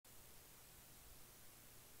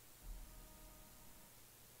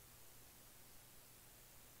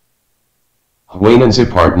Huainanzi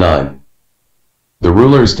Part 9. The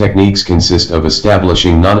ruler's techniques consist of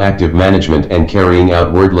establishing non-active management and carrying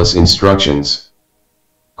out wordless instructions.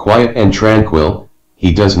 Quiet and tranquil,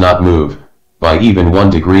 he does not move, by even 1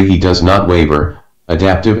 degree he does not waver,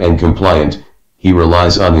 adaptive and compliant, he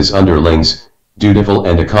relies on his underlings, dutiful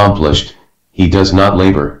and accomplished, he does not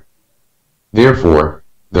labor. Therefore,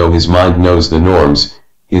 though his mind knows the norms,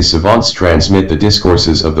 his savants transmit the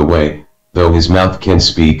discourses of the way, though his mouth can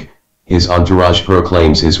speak, his entourage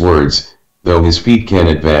proclaims his words, though his feet can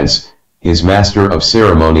advance, his master of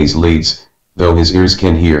ceremonies leads, though his ears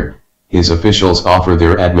can hear, his officials offer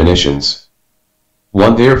their admonitions.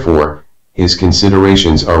 1. Therefore, his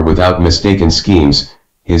considerations are without mistaken schemes,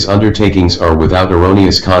 his undertakings are without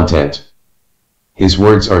erroneous content. His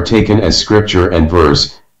words are taken as scripture and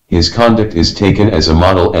verse, his conduct is taken as a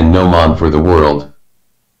model and gnomon for the world.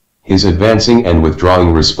 His advancing and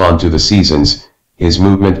withdrawing respond to the seasons, his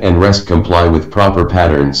movement and rest comply with proper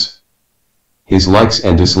patterns. His likes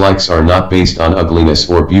and dislikes are not based on ugliness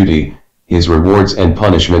or beauty, his rewards and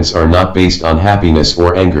punishments are not based on happiness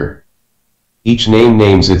or anger. Each name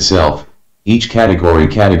names itself, each category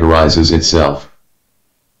categorizes itself.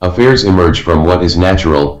 Affairs emerge from what is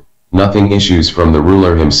natural, nothing issues from the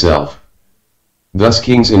ruler himself. Thus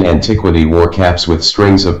kings in antiquity wore caps with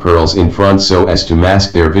strings of pearls in front so as to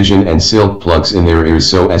mask their vision and silk plugs in their ears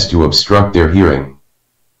so as to obstruct their hearing.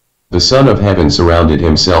 The Son of Heaven surrounded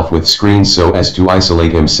himself with screens so as to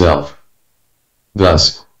isolate himself.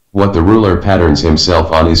 Thus, what the ruler patterns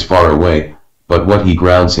himself on is far away, but what he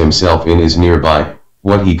grounds himself in is nearby,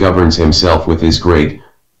 what he governs himself with is great,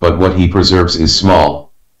 but what he preserves is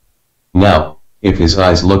small. Now, if his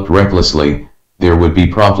eyes looked recklessly, there would be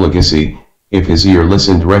profligacy. If his ear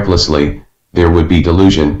listened recklessly, there would be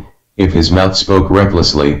delusion, if his mouth spoke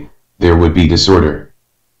recklessly, there would be disorder.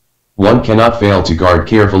 One cannot fail to guard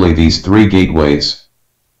carefully these 3 gateways.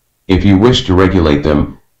 If you wish to regulate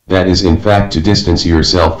them, that is in fact to distance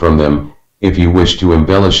yourself from them, if you wish to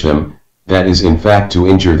embellish them, that is in fact to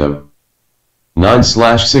injure them.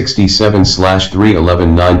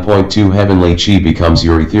 9/67/311 9.2 Heavenly Chi becomes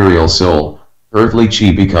your ethereal soul, earthly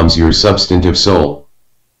Chi becomes your substantive soul.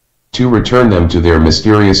 To return them to their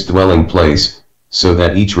mysterious dwelling place, so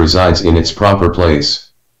that each resides in its proper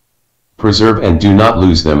place. Preserve and do not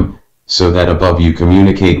lose them, so that above you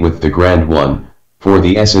communicate with the Grand One, for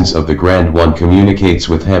the essence of the Grand One communicates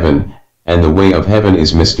with heaven, and the way of heaven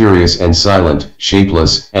is mysterious and silent,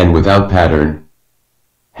 shapeless and without pattern.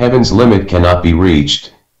 Heaven's limit cannot be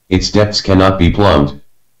reached, its depths cannot be plumbed.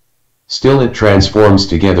 Still it transforms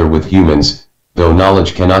together with humans, though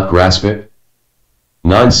knowledge cannot grasp it.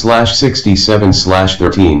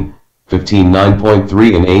 9/67/13, 15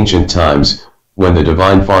 9.3 In ancient times, when the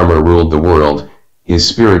divine farmer ruled the world, his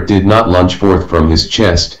spirit did not lunge forth from his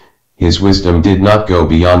chest, his wisdom did not go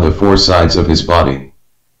beyond the 4 sides of his body.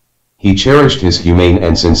 He cherished his humane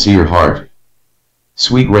and sincere heart.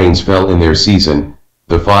 Sweet rains fell in their season,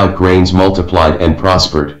 the 5 grains multiplied and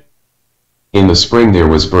prospered. In the spring there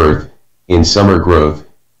was birth, in summer growth,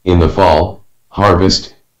 in the fall,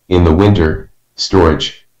 harvest, in the winter,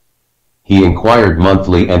 storage. He inquired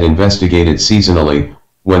monthly and investigated seasonally.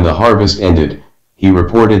 When the harvest ended, he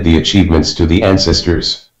reported the achievements to the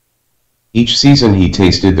ancestors. Each season he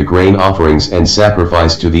tasted the grain offerings and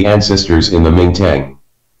sacrificed to the ancestors in the Mingtang.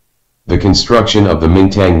 The construction of the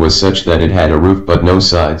Mingtang was such that it had a roof but no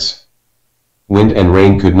sides. Wind and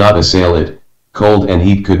rain could not assail it, cold and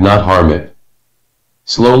heat could not harm it.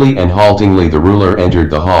 Slowly and haltingly the ruler entered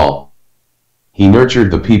the hall. He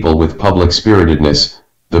nurtured the people with public spiritedness,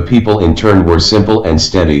 the people in turn were simple and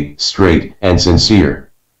steady, straight and sincere.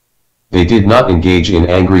 They did not engage in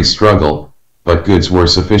angry struggle, but goods were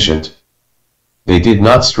sufficient. They did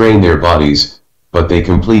not strain their bodies, but they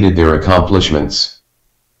completed their accomplishments.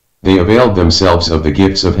 They availed themselves of the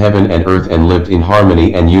gifts of heaven and earth and lived in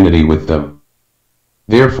harmony and unity with them.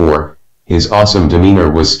 Therefore, his awesome demeanor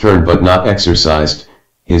was stern but not exercised,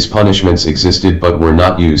 his punishments existed but were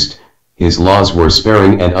not used, his laws were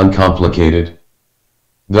sparing and uncomplicated.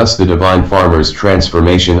 Thus the divine farmer's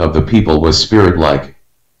transformation of the people was spirit-like.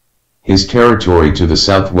 His territory to the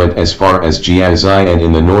south went as far as Jiangxi and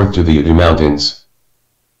in the north to the Yadu Mountains.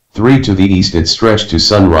 3 To the east it stretched to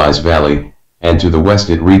Sunrise Valley, and to the west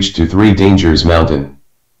it reached to 3 Dangers Mountain.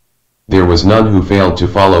 There was none who failed to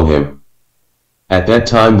follow him. At that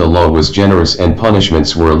time the law was generous and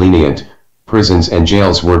punishments were lenient, prisons and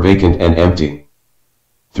jails were vacant and empty.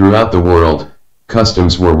 Throughout the world,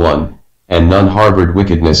 customs were one, and none harbored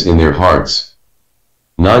wickedness in their hearts.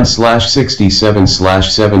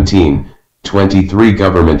 9/67/17, 23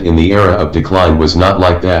 Government in the era of decline was not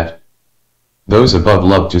like that. Those above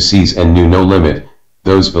loved to seize and knew no limit,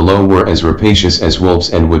 those below were as rapacious as wolves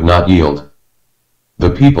and would not yield. The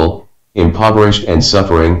people, impoverished and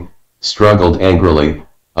suffering, struggled angrily,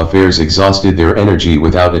 affairs exhausted their energy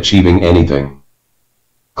without achieving anything.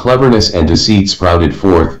 Cleverness and deceit sprouted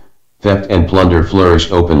forth, theft and plunder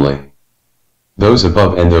flourished openly. Those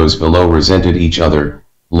above and those below resented each other,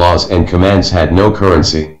 laws and commands had no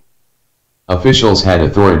currency. Officials had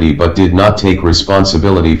authority but did not take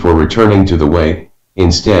responsibility for returning to the way,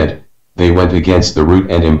 instead, they went against the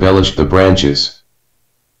root and embellished the branches.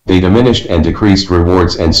 They diminished and decreased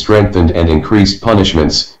rewards and strengthened and increased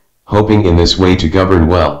punishments, hoping in this way to govern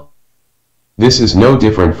well. This is no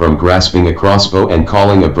different from grasping a crossbow and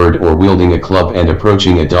calling a bird or wielding a club and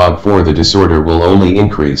approaching a dog, for the disorder will only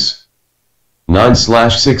increase.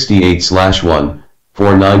 9/68/1,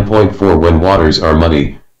 49.4 When waters are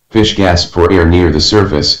muddy, fish gasp for air near the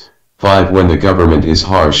surface. 5 When the government is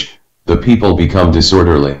harsh, the people become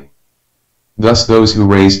disorderly. Thus those who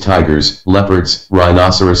raise tigers, leopards,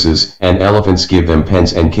 rhinoceroses, and elephants give them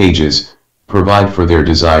pens and cages, provide for their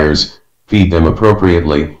desires, feed them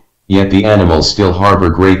appropriately, yet the animals still harbor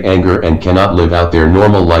great anger and cannot live out their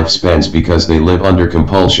normal lifespans because they live under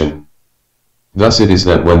compulsion. Thus it is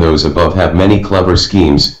that when those above have many clever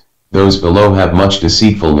schemes, those below have much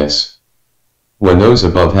deceitfulness. When those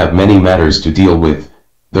above have many matters to deal with,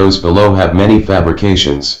 those below have many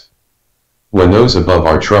fabrications. When those above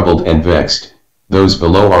are troubled and vexed, those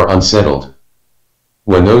below are unsettled.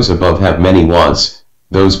 When those above have many wants,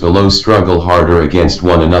 those below struggle harder against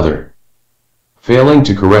one another. Failing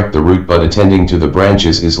to correct the root but attending to the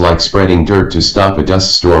branches is like spreading dirt to stop a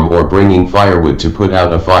dust storm or bringing firewood to put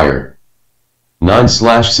out a fire.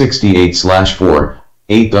 9/68/4,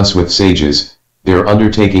 8 Thus with sages, their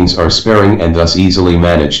undertakings are sparing and thus easily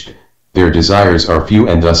managed, their desires are few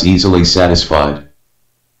and thus easily satisfied.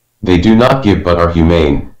 They do not give but are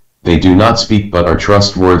humane, they do not speak but are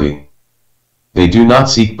trustworthy. They do not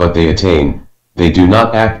seek but they attain, they do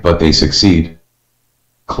not act but they succeed.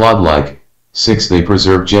 Clod-like. 6 They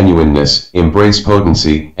preserve genuineness, embrace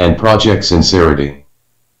potency, and project sincerity.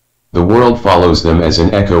 The world follows them as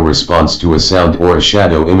an echo responds to a sound or a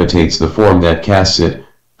shadow imitates the form that casts it,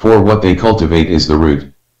 for what they cultivate is the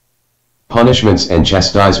root. Punishments and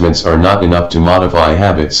chastisements are not enough to modify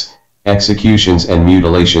habits, executions and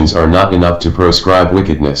mutilations are not enough to proscribe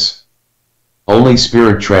wickedness. Only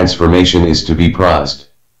spirit transformation is to be prized.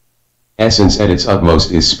 Essence at its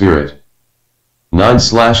utmost is spirit.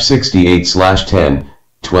 9/68/10,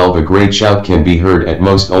 12 A great shout can be heard at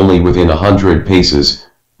most only within 100 paces,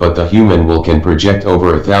 but the human will can project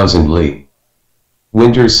over 1,000 li.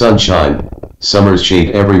 Winter's sunshine, summer's shade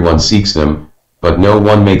everyone seeks them, but no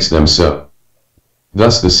one makes them so.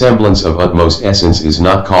 Thus the semblance of utmost essence is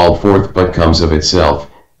not called forth but comes of itself,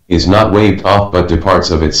 is not waved off but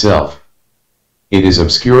departs of itself. It is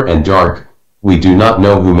obscure and dark, we do not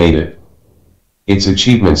know who made it. Its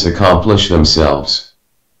achievements accomplish themselves.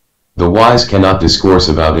 The wise cannot discourse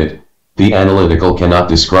about it, the analytical cannot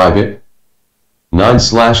describe it.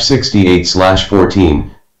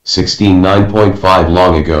 9/68/14, 16 9.5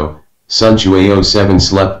 Long ago, Sun Chuao 7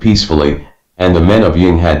 slept peacefully, and the men of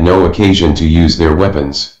Ying had no occasion to use their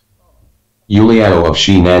weapons. Yu Liao of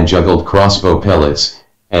Huainan juggled crossbow pellets,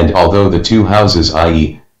 and although the two houses,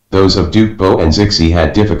 i.e., those of Duke Bo and Zixi,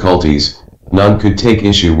 had difficulties, none could take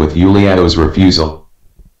issue with Yu Liao's refusal.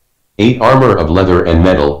 8 Armor of leather and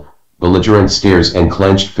metal, belligerent stares and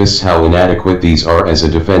clenched fists, how inadequate these are as a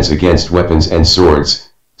defense against weapons and swords,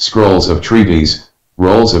 scrolls of treaties,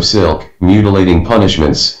 rolls of silk, mutilating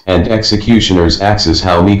punishments, and executioners' axes,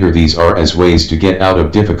 how meager these are as ways to get out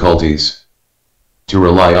of difficulties. To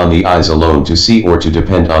rely on the eyes alone to see or to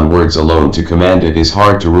depend on words alone to command, it is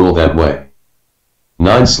hard to rule that way.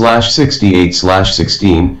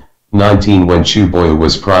 9/68/16, 19 When Chu Boyu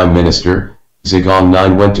was Prime Minister, Zigong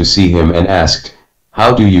 9 went to see him and asked,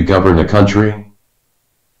 "How do you govern a country?"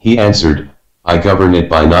 He answered, "I govern it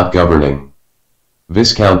by not governing."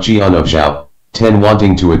 Viscount Jian of Zhao, 10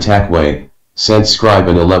 wanting to attack Wei, sent Scribe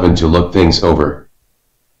 11 to look things over.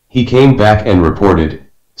 He came back and reported,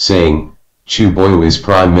 saying, "Chu Boyu is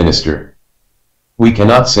Prime Minister. We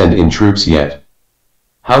cannot send in troops yet.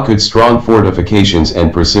 How could strong fortifications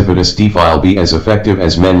and precipitous defile be as effective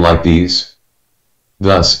as men like these?"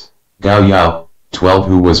 Thus, Gao Yao, 12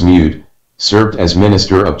 who was mute, served as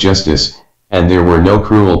Minister of Justice, and there were no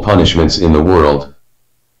cruel punishments in the world.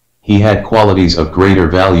 He had qualities of greater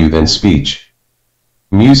value than speech.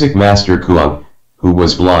 Music Master Kuang, who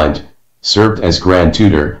was blind, served as Grand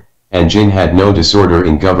Tutor, and Jin had no disorder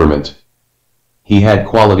in government. He had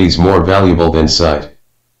qualities more valuable than sight.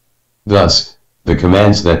 Thus, the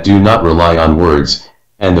commands that do not rely on words,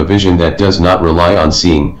 and the vision that does not rely on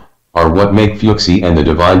seeing, are what make Fuxi and the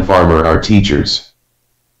divine farmer our teachers.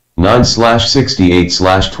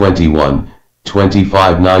 9/68/21,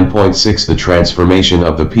 25 9.6 The transformation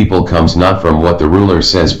of the people comes not from what the ruler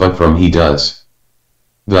says but from he does.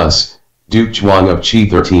 Thus, Duke Zhuang of Qi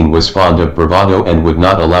 13 was fond of bravado and would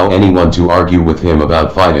not allow anyone to argue with him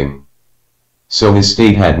about fighting. So his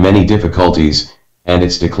state had many difficulties, and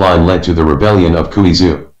its decline led to the rebellion of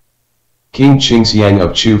Kuizhu. King Qingxiang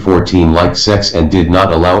of Chu 14 liked sex and did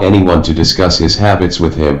not allow anyone to discuss his habits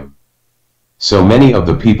with him. So many of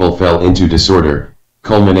the people fell into disorder,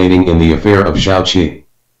 culminating in the affair of Zhaoqi.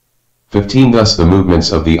 15 Thus the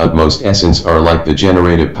movements of the utmost essence are like the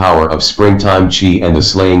generative power of springtime qi and the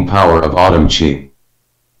slaying power of autumn qi.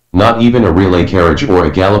 Not even a relay carriage or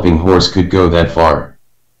a galloping horse could go that far.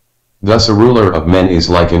 Thus a ruler of men is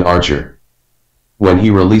like an archer. When he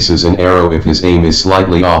releases an arrow, if his aim is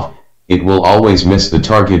slightly off, it will always miss the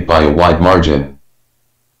target by a wide margin.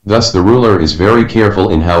 Thus the ruler is very careful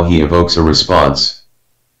in how he evokes a response.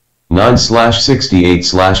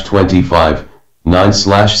 9/68/25,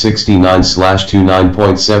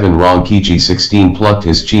 9/69/29.7 Wrong Kichi 16 plucked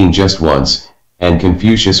his chin just once, and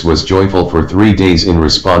Confucius was joyful for 3 days in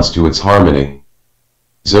response to its harmony.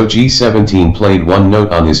 Zhou 17 played one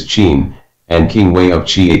note on his chin, and King Wei of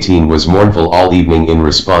Qi 18 was mournful all evening in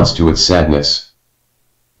response to its sadness.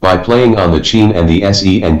 By playing on the chin and the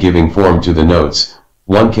se and giving form to the notes,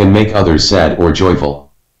 one can make others sad or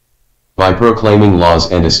joyful. By proclaiming laws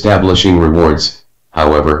and establishing rewards,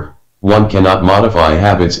 however, one cannot modify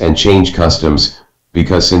habits and change customs,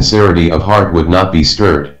 because sincerity of heart would not be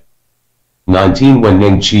stirred. 19 When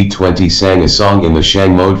Ning Qi 20 sang a song in the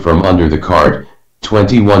Shang mode from under the cart,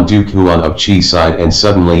 21 Duke Huan of Qi sighed and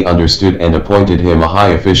suddenly understood and appointed him a high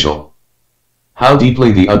official. How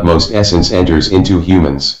deeply the utmost essence enters into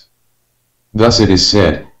humans. Thus it is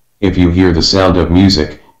said, if you hear the sound of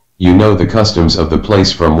music, you know the customs of the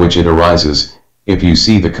place from which it arises, if you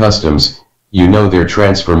see the customs, you know their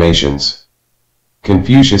transformations.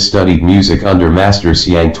 Confucius studied music under Master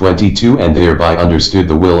Xiang 22 and thereby understood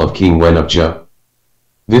the will of King Wen of Zhou.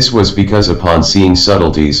 This was because upon seeing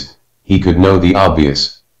subtleties, he could know the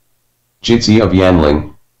obvious. Jitsi of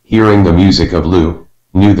Yanling, hearing the music of Liu,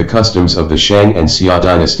 knew the customs of the Shang and Xia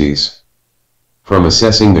dynasties. From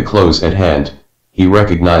assessing the close at hand, he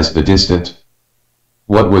recognized the distant.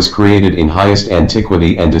 What was created in highest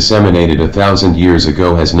antiquity and disseminated 1,000 years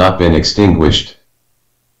ago has not been extinguished.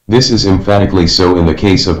 This is emphatically so in the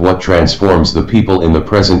case of what transforms the people in the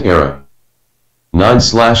present era.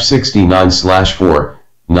 9/69/4,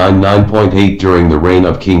 9.8 During the reign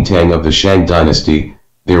of King Tang of the Shang dynasty,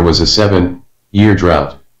 there was a 7-year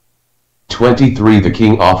drought. 23 The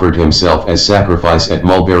king offered himself as sacrifice at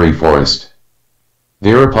Mulberry Forest.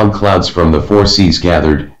 Thereupon clouds from the 4 seas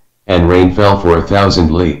gathered, and rain fell for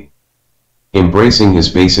 1,000 li. Embracing his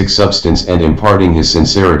basic substance and imparting his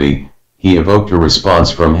sincerity, he evoked a response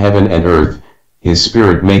from heaven and earth, his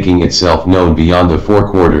spirit making itself known beyond the 4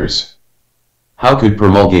 quarters. How could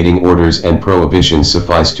promulgating orders and prohibitions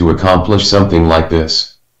suffice to accomplish something like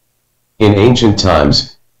this? In ancient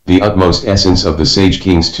times, the utmost essence of the sage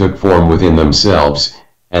kings took form within themselves,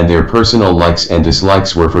 and their personal likes and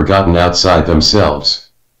dislikes were forgotten outside themselves.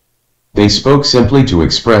 They spoke simply to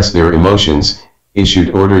express their emotions, issued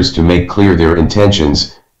orders to make clear their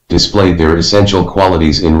intentions, displayed their essential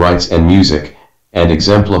qualities in rites and music, and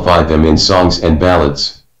exemplified them in songs and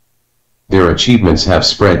ballads. Their achievements have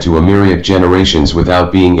spread to a myriad generations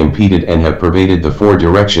without being impeded and have pervaded the 4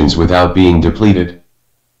 directions without being depleted.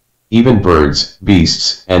 Even birds,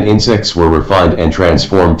 beasts, and insects were refined and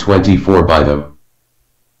transformed 24 by them.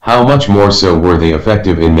 How much more so were they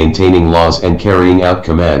effective in maintaining laws and carrying out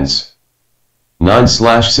commands.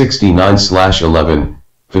 9/69/11,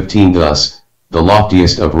 15 Thus, the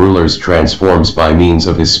loftiest of rulers transforms by means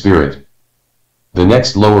of his spirit. The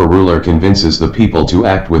next lower ruler convinces the people to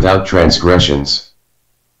act without transgressions.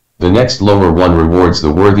 The next lower one rewards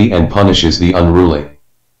the worthy and punishes the unruly.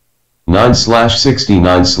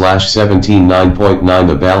 9/69/17 9.9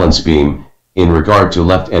 The balance beam, in regard to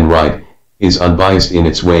left and right, is unbiased in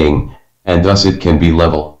its weighing, and thus it can be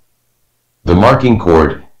level. The marking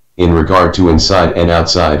cord, in regard to inside and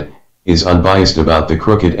outside, is unbiased about the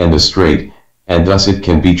crooked and the straight, and thus it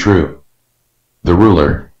can be true. The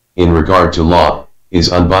ruler, in regard to law,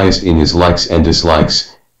 is unbiased in his likes and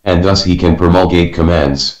dislikes, and thus he can promulgate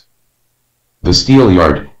commands. The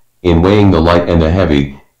steelyard, in weighing the light and the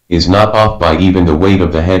heavy, is not off by even the weight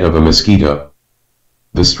of the head of a mosquito.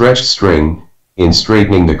 The stretched string, in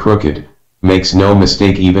straightening the crooked, makes no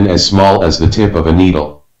mistake even as small as the tip of a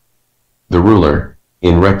needle. The ruler,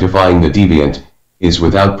 in rectifying the deviant, is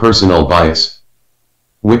without personal bias.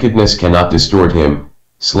 Wickedness cannot distort him,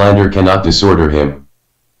 slander cannot disorder him.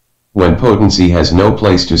 When potency has no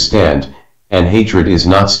place to stand, and hatred is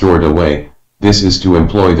not stored away, this is to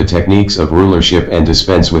employ the techniques of rulership and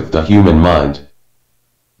dispense with the human mind.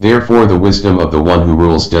 Therefore the wisdom of the one who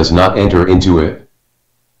rules does not enter into it.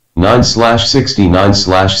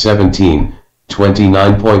 9/69/17,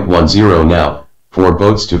 29.10 Now, for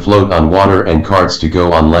boats to float on water and carts to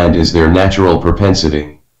go on land is their natural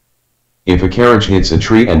propensity. If a carriage hits a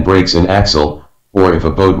tree and breaks an axle, or if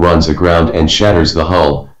a boat runs aground and shatters the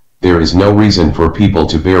hull, there is no reason for people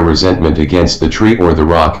to bear resentment against the tree or the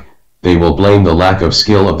rock. They will blame the lack of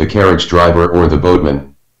skill of the carriage driver or the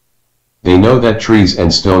boatman. They know that trees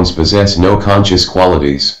and stones possess no conscious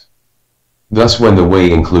qualities. Thus when the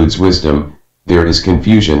way includes wisdom, there is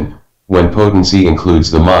confusion; when potency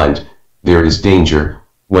includes the mind, there is danger;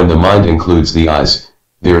 when the mind includes the eyes,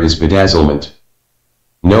 there is bedazzlement.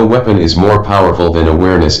 No weapon is more powerful than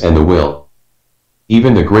awareness and the will.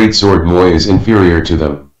 Even the great sword Moi is inferior to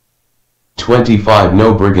them. 25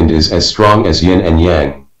 No brigand is as strong as yin and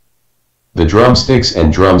yang. The drumsticks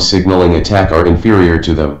and drums signaling attack are inferior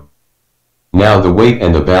to them. Now the weight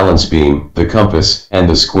and the balance beam, the compass, and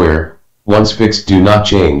the square, once fixed, do not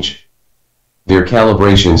change. Their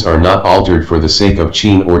calibrations are not altered for the sake of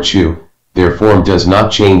Qin or Chu, their form does not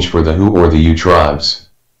change for the Hu or the Yu tribes.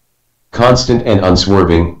 Constant and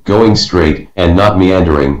unswerving, going straight, and not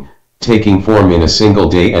meandering, taking form in a single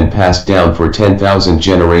day and passed down for 10,000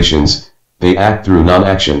 generations, they act through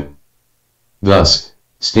non-action. Thus,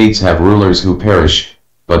 states have rulers who perish,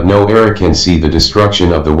 but no era can see the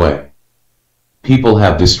destruction of the way. People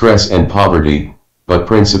have distress and poverty, but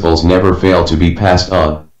principles never fail to be passed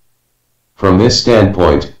on. From this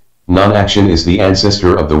standpoint, non-action is the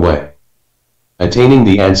ancestor of the way. Attaining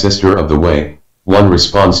the ancestor of the way, one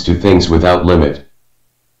responds to things without limit.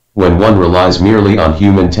 When one relies merely on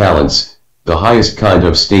human talents, the highest kind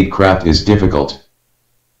of statecraft is difficult.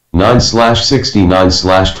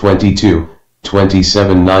 9/69/22,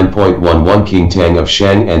 27 9.11 King Tang of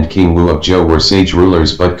Shang and King Wu of Zhou were sage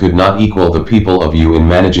rulers but could not equal the people of Yu in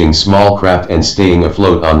managing small craft and staying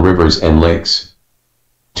afloat on rivers and lakes.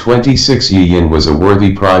 26 Yi Yin was a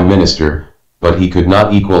worthy prime minister, but he could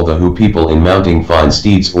not equal the Hu people in mounting fine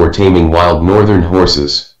steeds or taming wild northern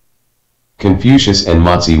horses. Confucius and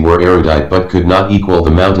Mozi were erudite but could not equal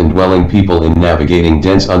the mountain-dwelling people in navigating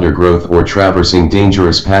dense undergrowth or traversing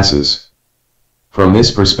dangerous passes. From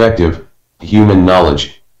this perspective, human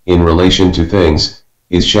knowledge, in relation to things,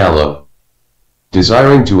 is shallow.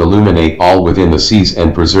 Desiring to illuminate all within the seas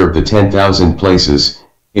and preserve the 10,000 places,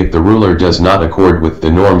 if the ruler does not accord with the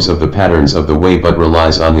norms of the patterns of the way but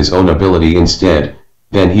relies on his own ability instead,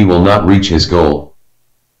 then he will not reach his goal.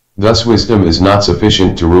 Thus wisdom is not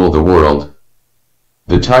sufficient to rule the world.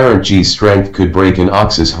 The tyrant Ji's strength could break an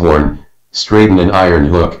ox's horn, straighten an iron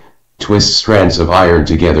hook, twist strands of iron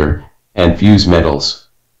together, and fuse metals.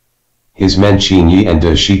 His men Qin Yi and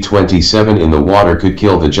De Shi 27 in the water could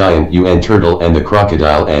kill the giant Yuan turtle and the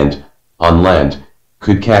crocodile and, on land,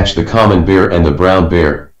 could catch the common bear and the brown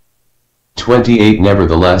bear. 28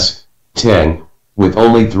 Nevertheless, Tang, with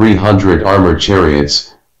only 300 armored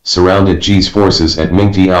chariots, surrounded Ji's forces at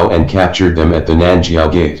Mingtiao and captured them at the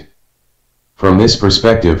Nanjiao Gate. From this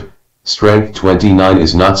perspective, strength 29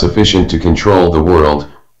 is not sufficient to control the world,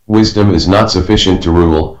 wisdom is not sufficient to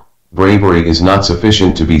rule, bravery is not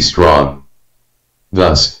sufficient to be strong.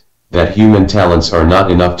 Thus, that human talents are not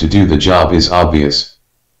enough to do the job is obvious.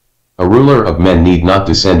 A ruler of men need not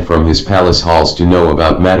descend from his palace halls to know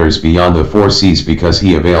about matters beyond the four seas because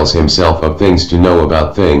he avails himself of things to know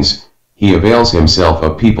about things, he avails himself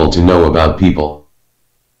of people to know about people.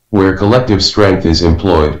 Where collective strength is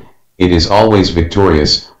employed, it is always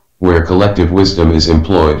victorious; where collective wisdom is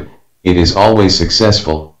employed, it is always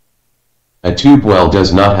successful. A tube well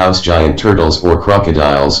does not house giant turtles or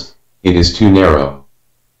crocodiles, it is too narrow.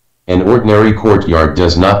 An ordinary courtyard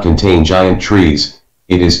does not contain giant trees,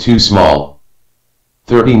 it is too small.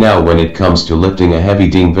 30 Now when it comes to lifting a heavy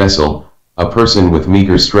dinghy vessel, a person with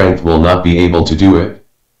meager strength will not be able to do it.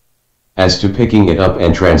 As to picking it up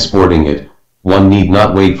and transporting it, one need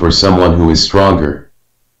not wait for someone who is stronger.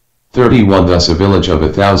 31 Thus a village of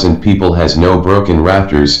 1,000 people has no broken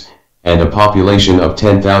rafters, and a population of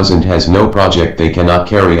 10,000 has no project they cannot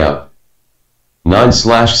carry out.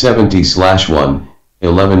 9/70/1,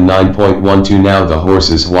 11 9.12 Now the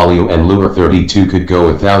horses Hualiu and Liu 32 could go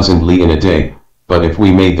 1,000 li in a day, but if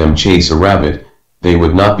we made them chase a rabbit, they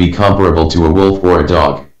would not be comparable to a wolf or a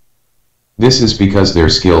dog. This is because their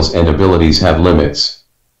skills and abilities have limits.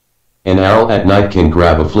 An owl at night can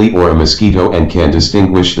grab a flea or a mosquito and can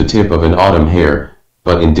distinguish the tip of an autumn hair,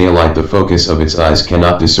 but in daylight the focus of its eyes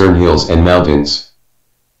cannot discern hills and mountains.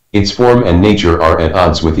 Its form and nature are at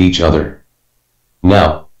odds with each other.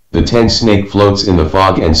 Now, the tang snake floats in the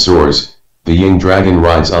fog and soars, the yin dragon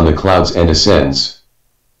rides on the clouds and ascends.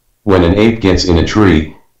 When an ape gets in a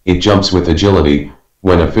tree, it jumps with agility,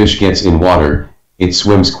 when a fish gets in water, it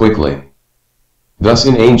swims quickly. Thus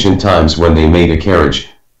in ancient times when they made a carriage,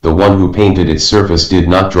 the one who painted its surface did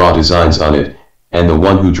not draw designs on it, and the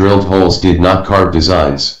one who drilled holes did not carve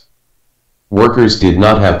designs. Workers did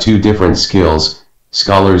not have two different skills,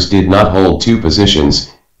 scholars did not hold two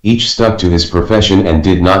positions, each stuck to his profession and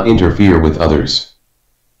did not interfere with others.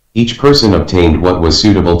 Each person obtained what was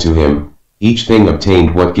suitable to him, each thing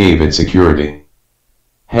obtained what gave it security.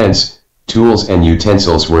 Hence, tools and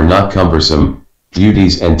utensils were not cumbersome,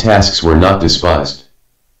 duties and tasks were not despised.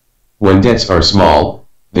 When debts are small,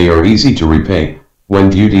 they are easy to repay, when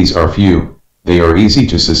duties are few, they are easy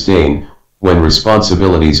to sustain, when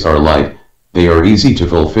responsibilities are light, they are easy to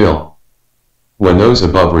fulfill. When those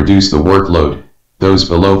above reduce the workload, those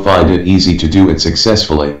below find it easy to do it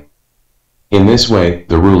successfully. In this way,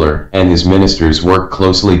 the ruler and his ministers work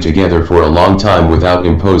closely together for a long time without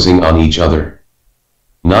imposing on each other.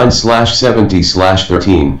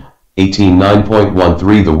 9/70/13,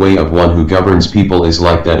 18:9.13 The way of one who governs people is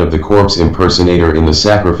like that of the corpse impersonator in the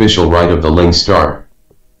sacrificial rite of the Ling star.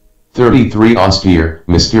 33 Austere,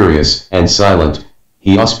 mysterious, and silent,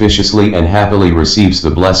 he auspiciously and happily receives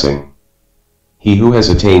the blessing. He who has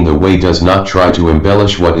attained the way does not try to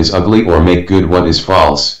embellish what is ugly or make good what is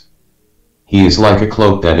false. He is like a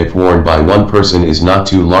cloak that if worn by one person is not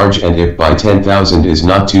too large and if by 10,000 is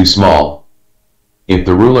not too small. If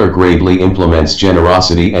the ruler gravely implements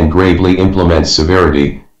generosity and gravely implements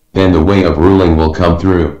severity, then the way of ruling will come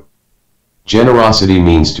through. Generosity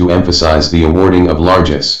means to emphasize the awarding of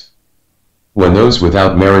largesse. When those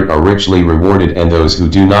without merit are richly rewarded and those who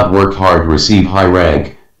do not work hard receive high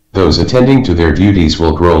rank, those attending to their duties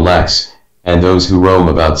will grow lax, and those who roam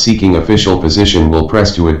about seeking official position will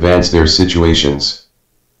press to advance their situations.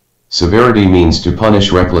 Severity means to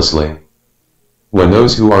punish recklessly. When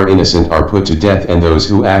those who are innocent are put to death and those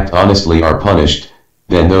who act honestly are punished,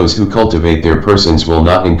 then those who cultivate their persons will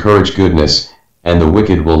not encourage goodness, and the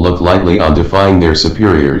wicked will look lightly on defying their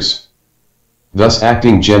superiors. Thus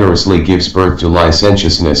acting generously gives birth to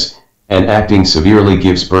licentiousness, and acting severely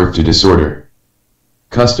gives birth to disorder.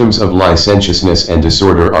 Customs of licentiousness and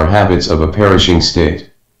disorder are habits of a perishing state.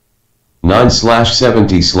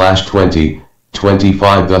 9/70/20,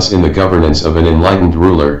 25 Thus in the governance of an enlightened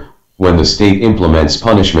ruler, when the state implements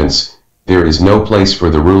punishments, there is no place for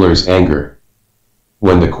the ruler's anger.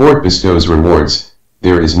 When the court bestows rewards,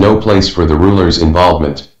 there is no place for the ruler's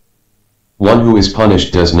involvement. One who is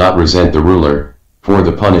punished does not resent the ruler, for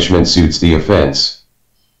the punishment suits the offense.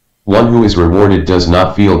 One who is rewarded does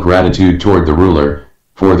not feel gratitude toward the ruler,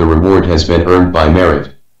 for the reward has been earned by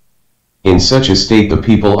merit. In such a state the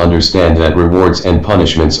people understand that rewards and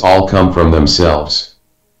punishments all come from themselves.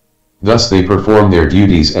 Thus they perform their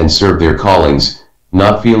duties and serve their callings,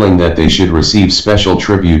 not feeling that they should receive special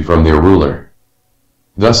tribute from their ruler.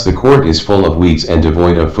 Thus the court is full of weeds and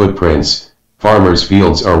devoid of footprints, farmers'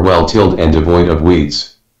 fields are well tilled and devoid of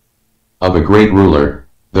weeds. Of a great ruler,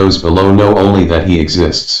 those below know only that he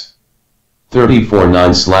exists. 34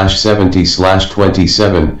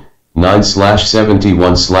 9/70/27,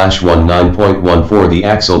 9/71/19.14 The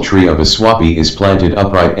axle tree of a swapi is planted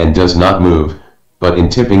upright and does not move, but in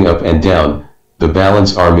tipping up and down, the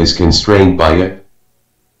balance arm is constrained by it.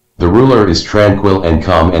 The ruler is tranquil and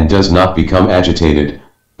calm and does not become agitated,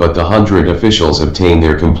 but the 100 officials obtain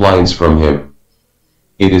their compliance from him.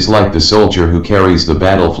 It is like the soldier who carries the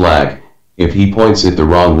battle flag, if he points it the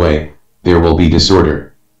wrong way, there will be disorder.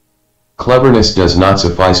 Cleverness does not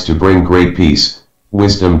suffice to bring great peace,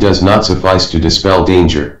 wisdom does not suffice to dispel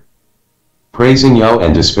danger. Praising Yao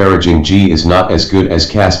and disparaging Ji is not as good as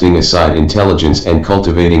casting aside intelligence and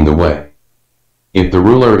cultivating the way. If the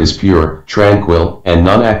ruler is pure, tranquil, and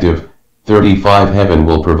non-active, 35 heaven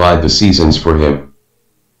will provide the seasons for him.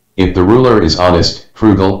 If the ruler is honest,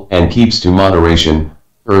 frugal, and keeps to moderation,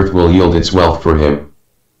 earth will yield its wealth for him.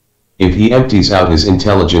 If he empties out his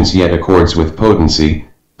intelligence yet accords with potency,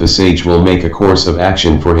 the sage will make a course of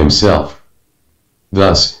action for himself.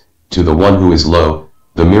 Thus, to the one who is low,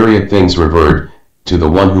 the myriad things revert, to the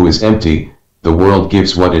one who is empty, the world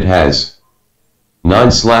gives what it has.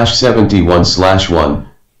 9/71/1,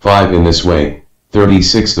 5 In this way,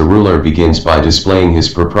 36 The ruler begins by displaying his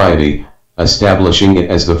propriety, establishing it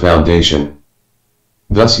as the foundation.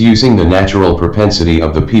 thus using the natural propensity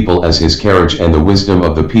of the people as his carriage and the wisdom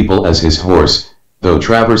of the people as his horse, though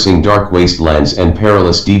traversing dark wastelands and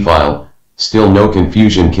perilous defile, still no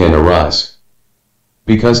confusion can arise.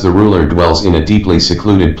 Because the ruler dwells in a deeply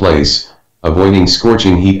secluded place, avoiding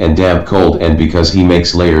scorching heat and damp cold, and because he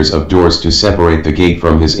makes layers of doors to separate the gate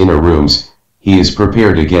from his inner rooms, he is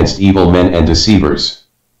prepared against evil men and deceivers.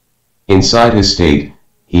 Inside his state,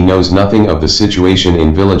 he knows nothing of the situation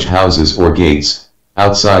in village houses or gates.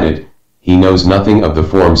 Outside it, he knows nothing of the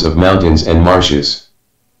forms of mountains and marshes.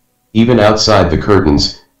 Even outside the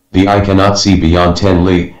curtains, the eye cannot see beyond 10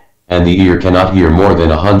 li, and the ear cannot hear more than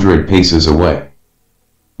 100 paces away.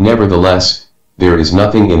 Nevertheless, there is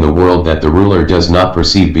nothing in the world that the ruler does not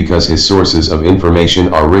perceive, because his sources of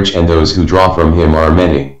information are rich and those who draw from him are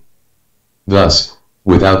many. Thus,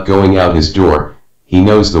 without going out his door, he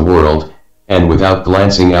knows the world, and without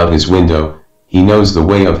glancing out his window, he knows the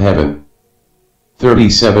way of heaven.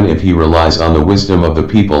 37. If he relies on the wisdom of the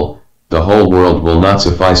people, the whole world will not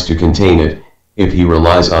suffice to contain it. If he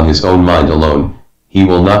relies on his own mind alone, he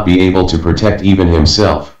will not be able to protect even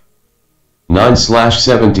himself.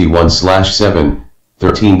 9/71/7.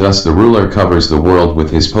 13. Thus the ruler covers the world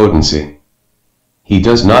with his potency. He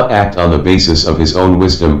does not act on the basis of his own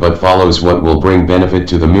wisdom, but follows what will bring benefit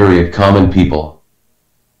to the myriad common people.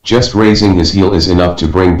 Just raising his heel is enough to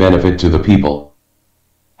bring benefit to the people.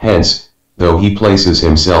 Hence, though he places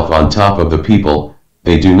himself on top of the people,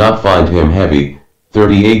 they do not find him heavy.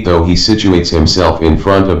 38. Though he situates himself in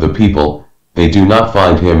front of the people, they do not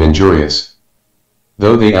find him injurious.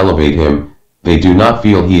 Though they elevate him, they do not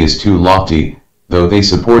feel he is too lofty. Though they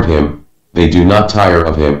support him, they do not tire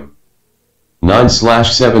of him.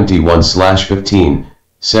 9/71/15.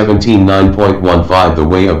 17. 9.15. The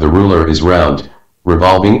way of the ruler is round,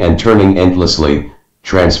 revolving and turning endlessly,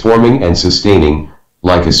 transforming and sustaining,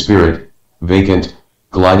 like a spirit, vacant,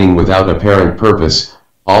 gliding without apparent purpose,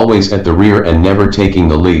 always at the rear and never taking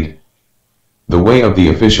the lead. The way of the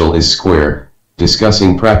official is square,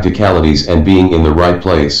 discussing practicalities and being in the right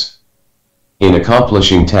place. In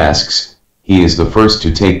accomplishing tasks, he is the first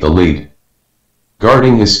to take the lead.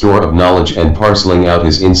 Guarding his store of knowledge and parceling out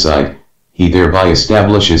his insight, he thereby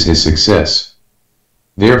establishes his success.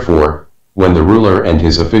 Therefore, when the ruler and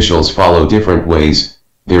his officials follow different ways,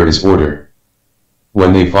 there is order.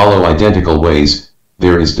 When they follow identical ways,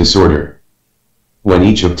 there is disorder. When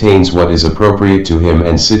each obtains what is appropriate to him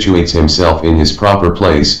and situates himself in his proper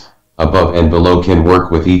place, above and below can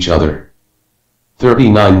work with each other.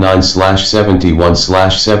 39.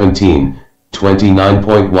 9/71/17.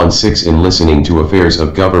 29.16. In listening to affairs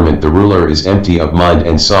of government, the ruler is empty of mind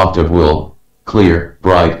and soft of will, clear,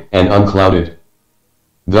 bright, and unclouded.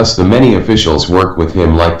 Thus the many officials work with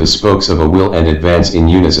him like the spokes of a wheel and advance in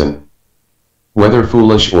unison. Whether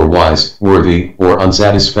foolish or wise, worthy or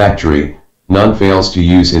unsatisfactory, none fails to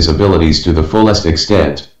use his abilities to the fullest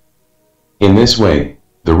extent. In this way,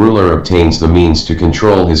 the ruler obtains the means to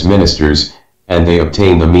control his ministers, and they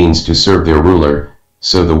obtain the means to serve their ruler,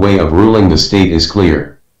 so the way of ruling the state is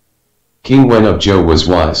clear. King Wen of Zhou was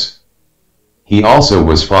wise. He also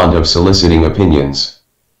was fond of soliciting opinions.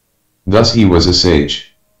 Thus he was a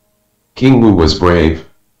sage. King Wu was brave.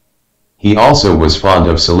 He also was fond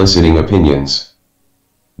of soliciting opinions.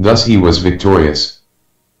 Thus he was victorious.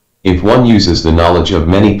 If one uses the knowledge of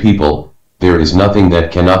many people, there is nothing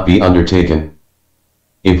that cannot be undertaken.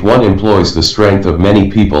 If one employs the strength of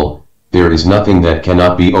many people, there is nothing that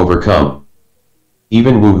cannot be overcome.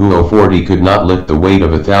 Even Wu Huo 40 could not lift the weight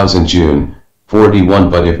of 1,000 Jun, 41.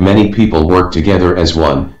 But if many people work together as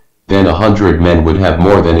one, then 100 men would have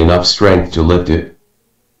more than enough strength to lift it.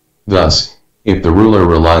 Thus, if the ruler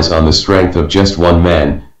relies on the strength of just one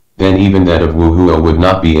man, then even that of Wu Huo would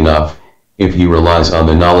not be enough. If he relies on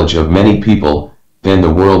the knowledge of many people, then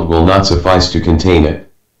the world will not suffice to contain it.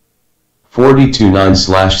 42.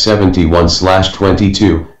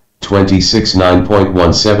 9/71/22. 26.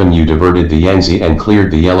 9.17. You diverted the Yangtze and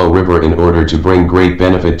cleared the Yellow River in order to bring great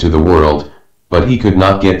benefit to the world, but he could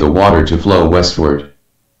not get the water to flow westward.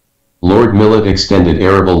 Lord Millet extended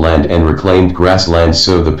arable land and reclaimed grasslands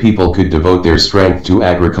so the people could devote their strength to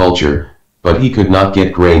agriculture, but he could not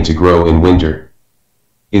get grain to grow in winter.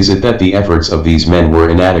 Is it that the efforts of these men were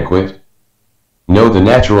inadequate? No, the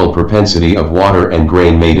natural propensity of water and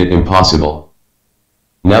grain made it impossible.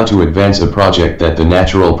 Now to advance a project that the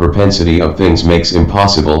natural propensity of things makes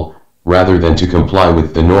impossible, rather than to comply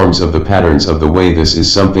with the norms of the patterns of the way, this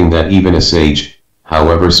is something that even a sage,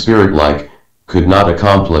 however spirit-like, could not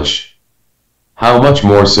accomplish. How much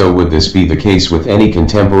more so would this be the case with any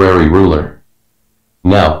contemporary ruler?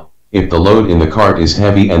 Now, if the load in the cart is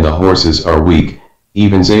heavy and the horses are weak,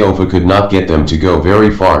 even Zaofa could not get them to go very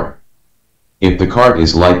far. If the cart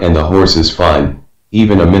is light and the horse is fine,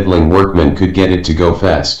 even a middling workman could get it to go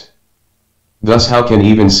fast. Thus how can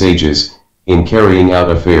even sages, in carrying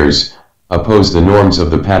out affairs, oppose the norms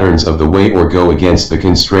of the patterns of the way or go against the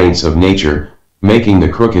constraints of nature, making the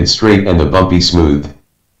crooked straight and the bumpy smooth?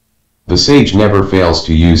 The sage never fails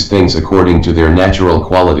to use things according to their natural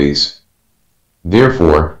qualities.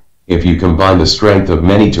 Therefore, if you combine the strength of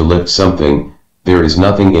many to lift something, there is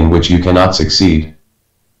nothing in which you cannot succeed.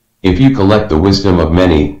 If you collect the wisdom of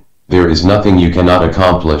many, there is nothing you cannot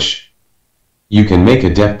accomplish. You can make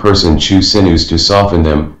a deaf person chew sinews to soften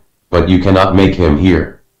them, but you cannot make him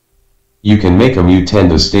hear. You can make a mute tend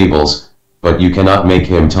the stables, but you cannot make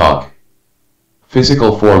him talk.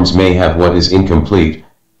 Physical forms may have what is incomplete,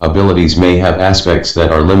 abilities may have aspects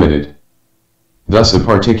that are limited. Thus a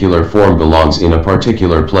particular form belongs in a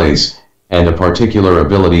particular place, and a particular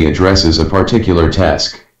ability addresses a particular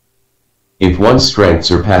task. If one's strength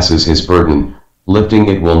surpasses his burden, lifting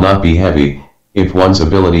it will not be heavy. If one's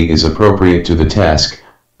ability is appropriate to the task,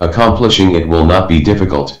 accomplishing it will not be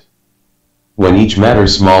difficult. When each matter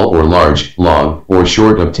small or large, long or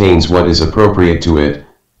short obtains what is appropriate to it,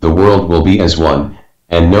 the world will be as one,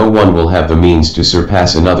 and no one will have the means to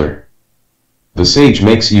surpass another. The sage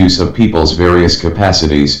makes use of people's various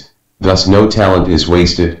capacities, thus no talent is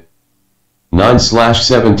wasted.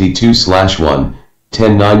 9/72/1,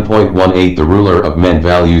 10:9.18 The ruler of men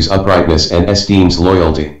values uprightness and esteems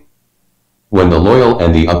loyalty. When the loyal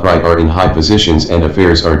and the upright are in high positions and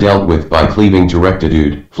affairs are dealt with by cleaving to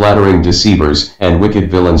rectitude, flattering deceivers and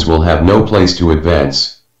wicked villains will have no place to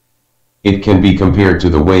advance. It can be compared to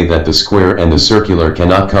the way that the square and the circular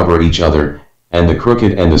cannot cover each other, and the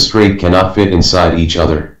crooked and the straight cannot fit inside each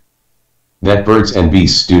other. That birds and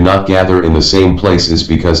beasts do not gather in the same places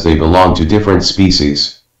because they belong to different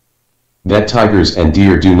species. That tigers and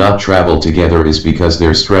deer do not travel together is because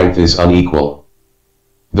their strength is unequal.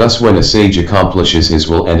 Thus when a sage accomplishes his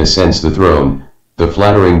will and ascends the throne, the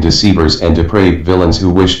flattering deceivers and depraved villains who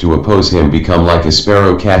wish to oppose him become like a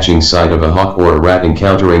sparrow catching sight of a hawk or a rat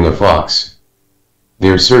encountering a fox.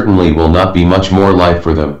 There certainly will not be much more life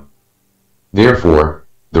for them. Therefore,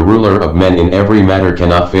 the ruler of men in every matter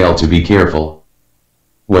cannot fail to be careful.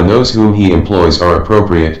 When those whom he employs are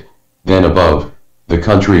appropriate, then above, the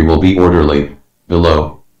country will be orderly,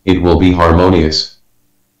 below, it will be harmonious.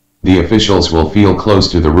 The officials will feel close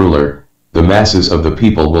to the ruler, the masses of the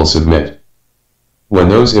people will submit. When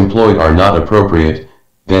those employed are not appropriate,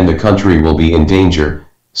 then the country will be in danger,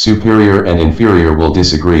 superior and inferior will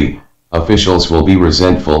disagree, officials will be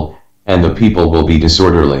resentful, and the people will be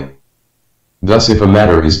disorderly. Thus if a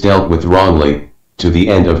matter is dealt with wrongly, to the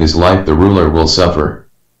end of his life the ruler will suffer.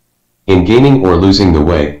 In gaining or losing the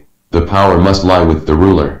way, the power must lie with the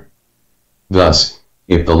ruler. Thus,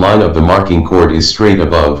 if the line of the marking cord is straight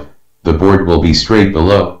above, the board will be straight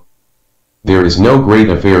below. There is no great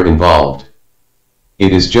affair involved.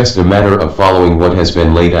 It is just a matter of following what has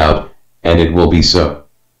been laid out, and it will be so.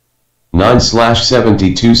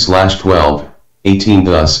 9/72/12, 18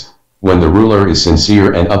 Thus, when the ruler is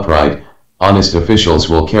sincere and upright, honest officials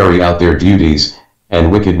will carry out their duties,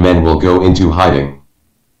 and wicked men will go into hiding.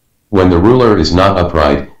 When the ruler is not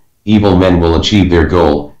upright, evil men will achieve their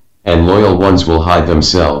goal, and loyal ones will hide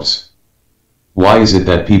themselves. Why is it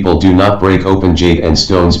that people do not break open jade and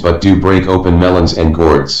stones but do break open melons and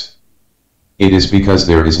gourds? It is because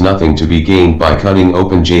there is nothing to be gained by cutting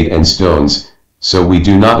open jade and stones, so we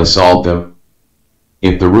do not assault them.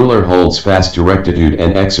 If the ruler holds fast to rectitude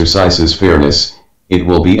and exercises fairness, it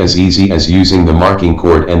will be as easy as using the marking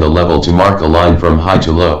cord and the level to mark a line from high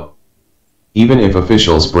to low. Even if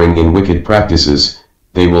officials bring in wicked practices,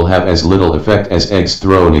 they will have as little effect as eggs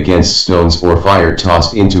thrown against stones or fire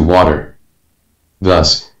tossed into water.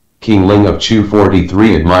 Thus, King Ling of Chu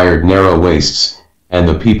 43 admired narrow waists, and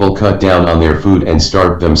the people cut down on their food and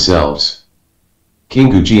starved themselves.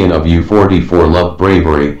 King Gujian of U44 loved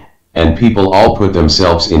bravery, and people all put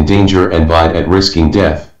themselves in danger and bide at risking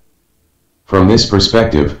death. From this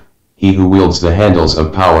perspective, he who wields the handles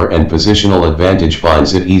of power and positional advantage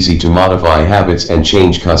finds it easy to modify habits and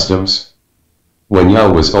change customs. When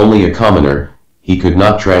Yao was only a commoner, he could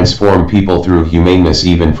not transform people through humaneness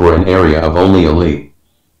even for an area of only a li.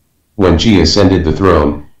 When Ji ascended the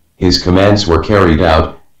throne, his commands were carried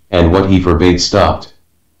out, and what he forbade stopped.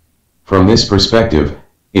 From this perspective,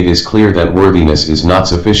 it is clear that worthiness is not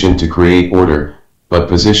sufficient to create order, but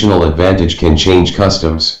positional advantage can change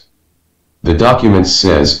customs. The document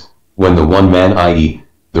says, when the one man i.e.,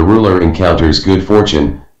 the ruler encounters good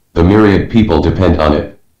fortune, the myriad people depend on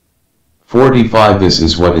it. 45 This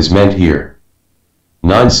is what is meant here.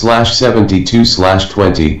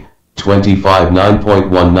 9/72/20, 25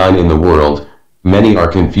 9.19 In the world, many are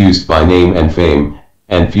confused by name and fame,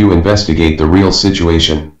 and few investigate the real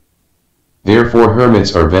situation. Therefore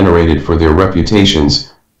hermits are venerated for their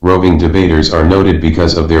reputations, roving debaters are noted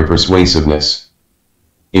because of their persuasiveness.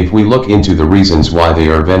 If we look into the reasons why they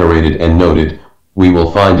are venerated and noted, we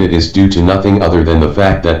will find it is due to nothing other than the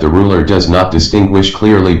fact that the ruler does not distinguish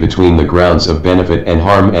clearly between the grounds of benefit and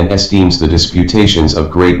harm and esteems the disputations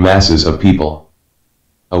of great masses of people.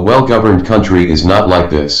 A well-governed country is not like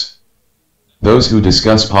this. Those who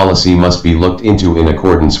discuss policy must be looked into in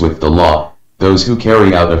accordance with the law. Those who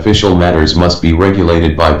carry out official matters must be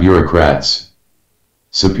regulated by bureaucrats.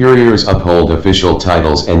 Superiors uphold official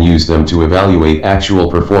titles and use them to evaluate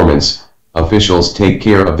actual performance. Officials take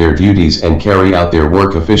care of their duties and carry out their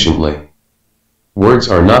work efficiently. Words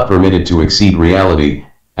are not permitted to exceed reality,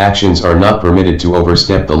 actions are not permitted to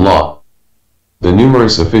overstep the law. The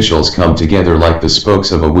numerous officials come together like the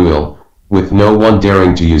spokes of a wheel, with no one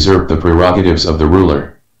daring to usurp the prerogatives of the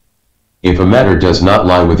ruler. If a matter does not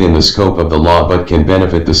lie within the scope of the law but can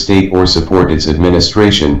benefit the state or support its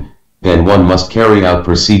administration, then one must carry out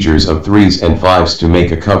procedures of 3s and 5s to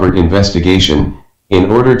make a covered investigation, in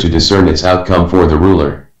order to discern its outcome for the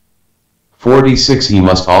ruler. 46 He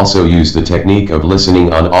must also use the technique of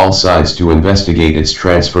listening on all sides to investigate its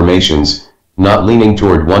transformations, not leaning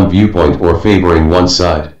toward one viewpoint or favoring one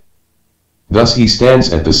side. Thus he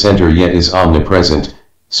stands at the center yet is omnipresent,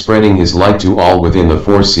 spreading his light to all within the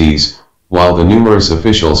 4 seas, while the numerous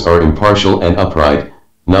officials are impartial and upright,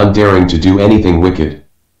 none daring to do anything wicked.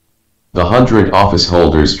 The 100 office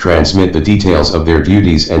holders transmit the details of their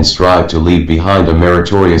duties and strive to leave behind a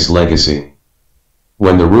meritorious legacy.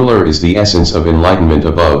 When the ruler is the essence of enlightenment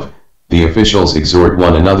above, the officials exhort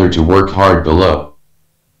one another to work hard below.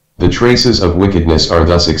 The traces of wickedness are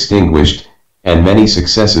thus extinguished, and many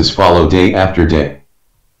successes follow day after day.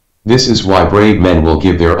 This is why brave men will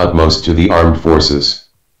give their utmost to the armed forces.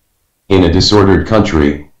 In a disordered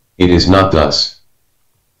country, it is not thus.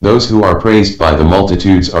 Those who are praised by the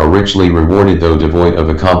multitudes are richly rewarded though devoid of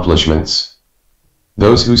accomplishments.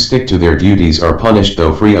 Those who stick to their duties are punished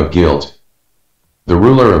though free of guilt. The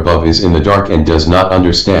ruler above is in the dark and does not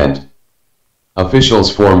understand.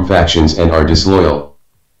 Officials form factions and are disloyal.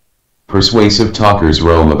 Persuasive talkers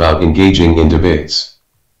roam about engaging in debates.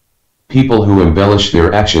 People who embellish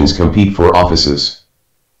their actions compete for offices.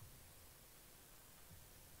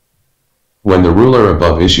 When the ruler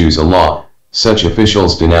above issues a law, such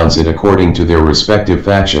officials denounce it according to their respective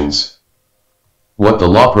factions. What the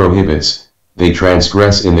law prohibits, they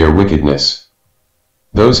transgress in their wickedness.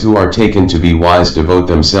 Those who are taken to be wise devote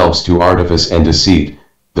themselves to artifice and deceit,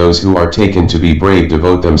 those who are taken to be brave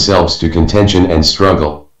devote themselves to contention and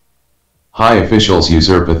struggle. High officials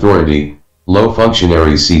usurp authority, low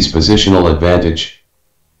functionaries seize positional advantage.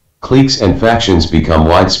 Cliques and factions become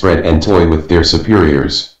widespread and toy with their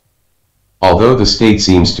superiors. Although the state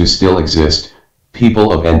seems to still exist,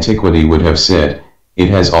 people of antiquity would have said, it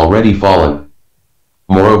has already fallen.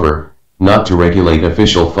 Moreover, not to regulate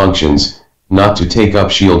official functions, not to take up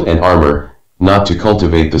shield and armor, not to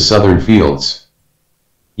cultivate the southern fields.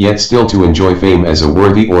 Yet still to enjoy fame as a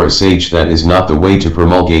worthy or a sage, that is not the way to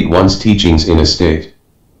promulgate one's teachings in a state.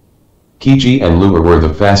 Kiji and Liu were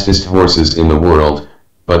the fastest horses in the world,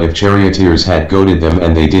 but if charioteers had goaded them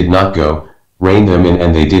and they did not go, reined them in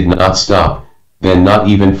and they did not stop, then not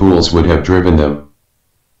even fools would have driven them.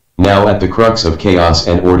 Now at the crux of chaos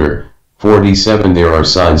and order, 47 there are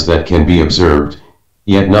signs that can be observed,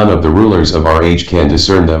 yet none of the rulers of our age can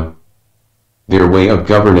discern them. Their way of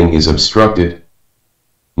governing is obstructed.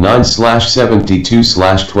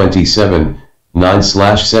 9/72/27,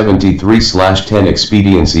 9/73/10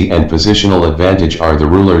 Expediency and positional advantage are the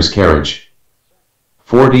ruler's carriage.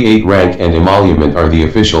 48 Rank and emolument are the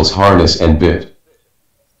official's harness and bit.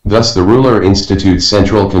 Thus the ruler institutes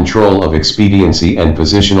central control of expediency and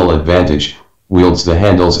positional advantage, wields the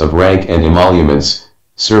handles of rank and emoluments,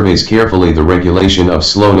 surveys carefully the regulation of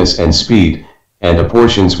slowness and speed, and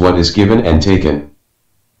apportions what is given and taken.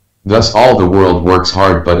 Thus all the world works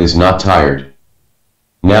hard but is not tired.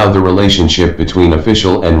 Now the relationship between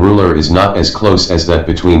official and ruler is not as close as that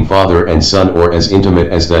between father and son or as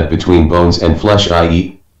intimate as that between bones and flesh,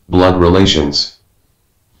 i.e., blood relations.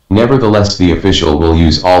 Nevertheless the official will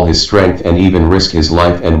use all his strength and even risk his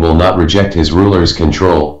life and will not reject his ruler's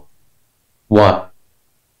control. What?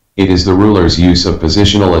 It is the ruler's use of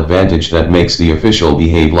positional advantage that makes the official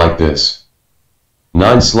behave like this.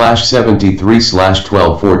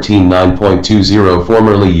 9/73/1214 9.20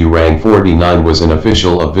 Formerly Yurang 49 was an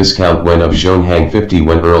official of Viscount Wen of Zhonghang 50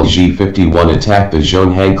 when Earl Ji 51 attacked the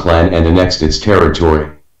Zhonghang clan and annexed its territory.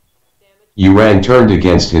 Yurang turned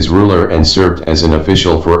against his ruler and served as an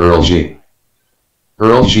official for Earl Ji.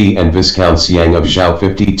 Earl Ji and Viscount Xiang of Zhao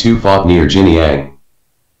 52 fought near Jinyang.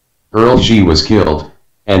 Earl Ji was killed,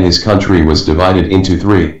 and his country was divided into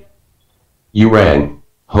three. Yurang,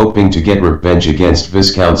 hoping to get revenge against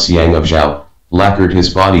Viscount Xiang of Zhao, lacquered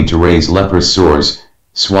his body to raise leprous sores,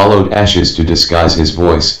 swallowed ashes to disguise his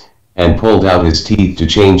voice, and pulled out his teeth to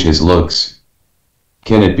change his looks.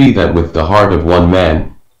 Can it be that with the heart of one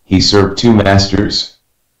man, he served two masters?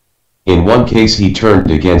 In one case he turned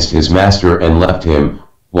against his master and left him,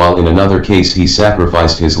 while in another case he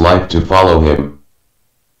sacrificed his life to follow him.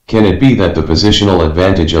 Can it be that the positional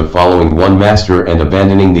advantage of following one master and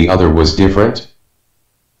abandoning the other was different?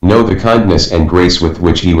 No, the kindness and grace with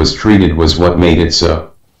which he was treated was what made it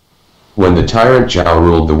so. When the tyrant Zhao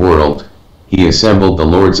ruled the world, he assembled the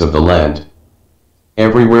lords of the land.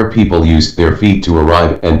 Everywhere people used their feet to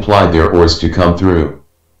arrive and plied their oars to come through.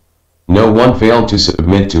 No one failed to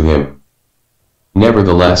submit to him.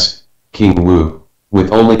 Nevertheless, King Wu,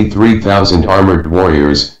 with only 3,000 armored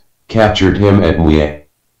warriors, captured him at Mui.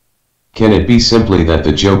 Can it be simply that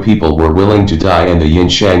the Zhou people were willing to die and the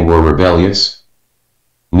Yinshang were rebellious?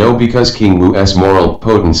 No, because King Wu's moral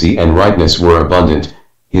potency and rightness were abundant,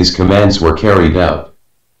 his commands were carried out.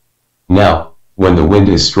 Now, when the wind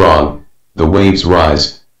is strong, the waves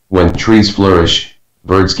rise, when trees flourish,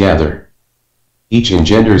 birds gather. Each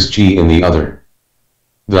engenders qi in the other.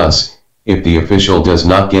 Thus, if the official does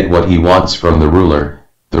not get what he wants from the ruler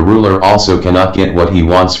also cannot get what he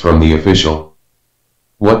wants from the official.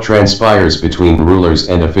 What transpires between rulers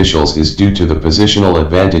and officials is due to the positional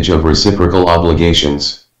advantage of reciprocal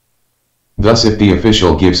obligations. Thus, if the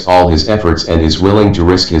official gives all his efforts and is willing to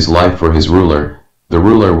risk his life for his ruler, the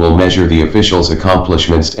ruler will measure the official's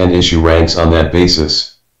accomplishments and issue ranks on that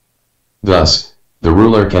basis. Thus, the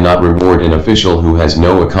ruler cannot reward an official who has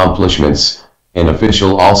no accomplishments. An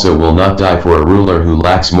official also will not die for a ruler who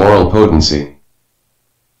lacks moral potency.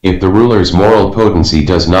 If the ruler's moral potency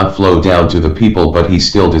does not flow down to the people but he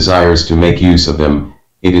still desires to make use of them,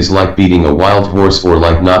 it is like beating a wild horse or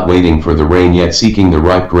like not waiting for the rain yet seeking the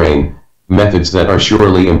ripe grain, methods that are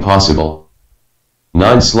surely impossible.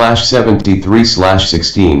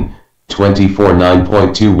 9/73/16, 24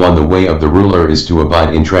 9.21 The way of the ruler is to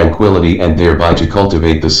abide in tranquility and thereby to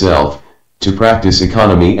cultivate the self, to practice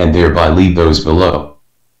economy and thereby lead those below.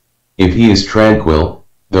 If he is tranquil,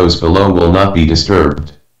 those below will not be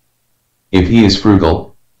disturbed. If he is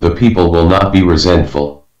frugal, the people will not be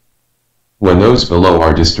resentful. When those below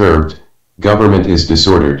are disturbed, government is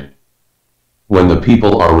disordered. When the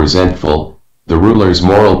people are resentful, the ruler's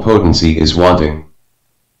moral potency is wanting.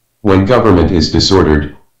 When government is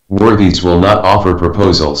disordered, worthies will not offer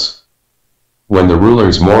proposals. When the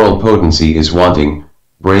ruler's moral potency is wanting,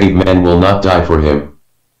 brave men will not die for him.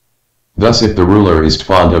 Thus, if the ruler is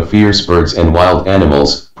fond of fierce birds and wild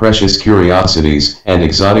animals, precious curiosities and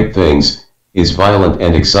exotic things, is violent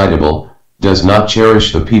and excitable, does not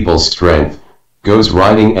cherish the people's strength, goes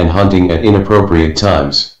riding and hunting at inappropriate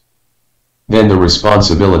times, then the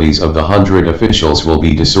responsibilities of the 100 officials will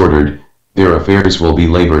be disordered, their affairs will be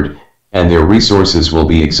labored, and their resources will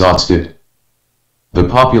be exhausted. The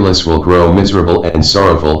populace will grow miserable and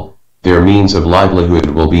sorrowful, their means of livelihood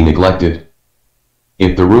will be neglected.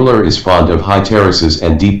 If the ruler is fond of high terraces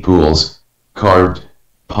and deep pools, carved,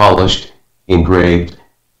 polished, engraved,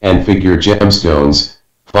 and figure gemstones,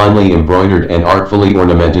 finely embroidered and artfully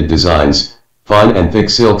ornamented designs, fine and thick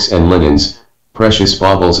silks and linens, precious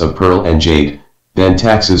baubles of pearl and jade, then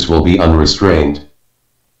taxes will be unrestrained,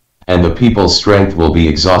 and the people's strength will be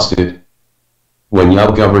exhausted. When Yao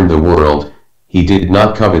governed the world, he did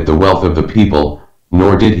not covet the wealth of the people,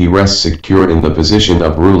 nor did he rest secure in the position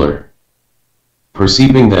of ruler.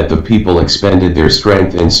 Perceiving that the people expended their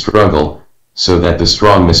strength in struggle, so that the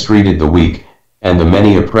strong mistreated the weak, and the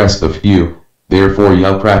many oppressed the few, therefore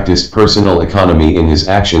Yao practiced personal economy in his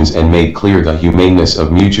actions and made clear the humaneness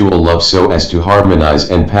of mutual love so as to harmonize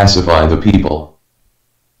and pacify the people.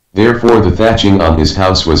 Therefore the thatching on his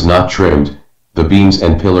house was not trimmed, the beams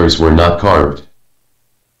and pillars were not carved.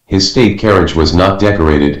 His state carriage was not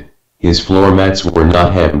decorated, his floor mats were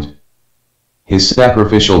not hemmed. His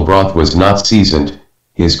sacrificial broth was not seasoned,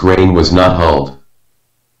 his grain was not hulled.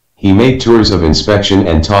 He made tours of inspection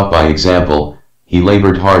and taught by example, he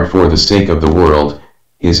labored hard for the sake of the world,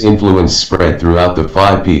 his influence spread throughout the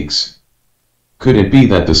 5 peaks. Could it be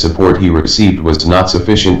that the support he received was not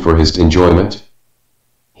sufficient for his enjoyment?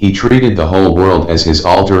 He treated the whole world as his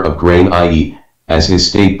altar of grain, i.e., as his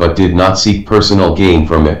state, but did not seek personal gain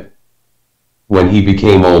from it. When he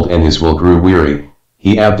became old and his will grew weary,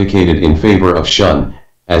 he abdicated in favor of shun,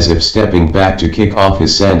 as if stepping back to kick off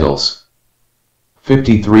his sandals.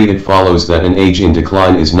 53. It follows that an age in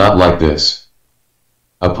decline is not like this.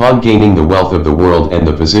 Upon gaining the wealth of the world and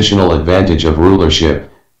the positional advantage of rulership,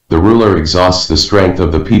 the ruler exhausts the strength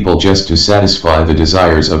of the people just to satisfy the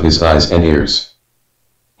desires of his eyes and ears.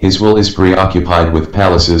 His will is preoccupied with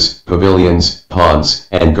palaces, pavilions, ponds,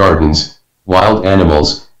 and gardens, wild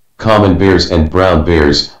animals, common bears and brown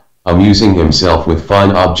bears, amusing himself with fine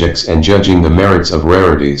objects and judging the merits of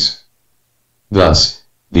rarities. Thus,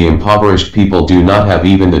 the impoverished people do not have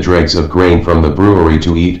even the dregs of grain from the brewery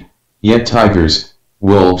to eat, yet tigers,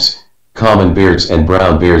 wolves, common bears and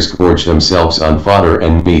brown bears gorge themselves on fodder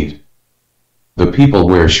and meat. The people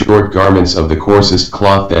wear short garments of the coarsest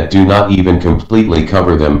cloth that do not even completely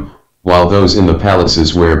cover them, while those in the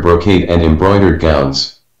palaces wear brocade and embroidered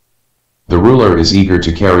gowns. The ruler is eager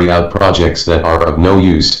to carry out projects that are of no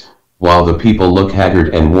use, while the people look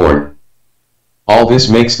haggard and worn. All this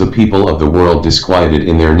makes the people of the world disquieted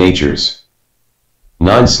in their natures.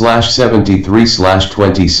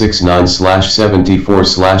 9/73/26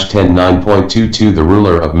 9/74/10 9.22 The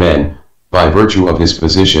ruler of men, by virtue of his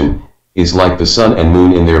position, is like the sun and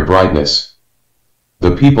moon in their brightness.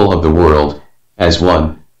 The people of the world, as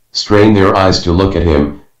one, strain their eyes to look at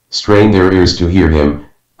him, strain their ears to hear him,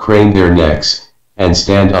 crane their necks, and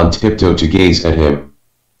stand on tiptoe to gaze at him.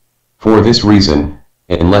 For this reason,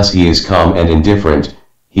 unless he is calm and indifferent,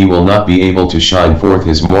 he will not be able to shine forth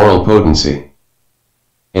his moral potency.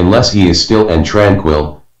 Unless he is still and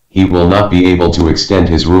tranquil, he will not be able to extend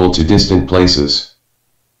his rule to distant places.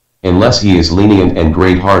 Unless he is lenient and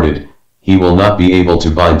great-hearted, he will not be able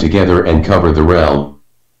to bind together and cover the realm.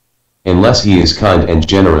 Unless he is kind and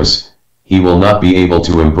generous, he will not be able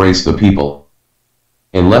to embrace the people.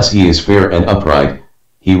 Unless he is fair and upright,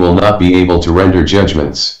 he will not be able to render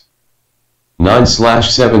judgments.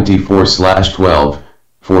 9/74/12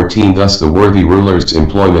 14 Thus the worthy ruler's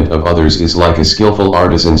employment of others is like a skillful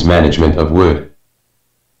artisan's management of wood.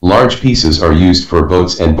 Large pieces are used for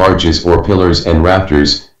boats and barges or pillars and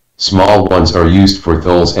rafters, small ones are used for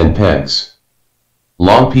tholes and pegs.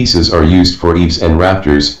 Long pieces are used for eaves and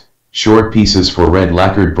rafters, short pieces for red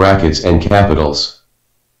lacquered brackets and capitals.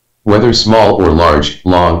 Whether small or large,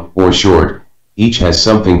 long or short, each has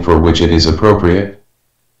something for which it is appropriate.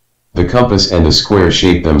 The compass and the square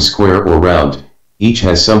shape them square or round, each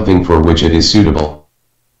has something for which it is suitable.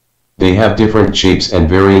 They have different shapes and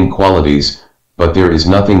varying qualities, but there is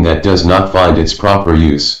nothing that does not find its proper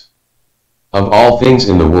use. Of all things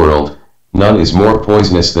in the world, none is more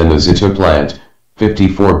poisonous than the zito plant.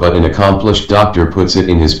 54 But an accomplished doctor puts it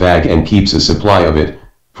in his bag and keeps a supply of it,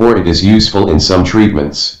 for it is useful in some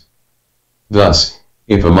treatments. Thus,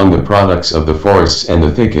 if among the products of the forests and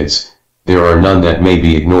the thickets, there are none that may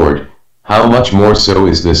be ignored, how much more so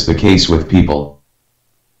is this the case with people?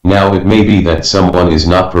 Now it may be that someone is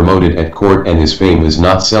not promoted at court and his fame is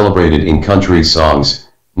not celebrated in country songs,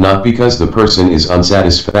 not because the person is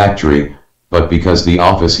unsatisfactory, but because the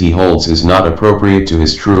office he holds is not appropriate to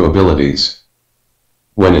his true abilities.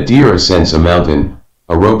 When a deer ascends a mountain,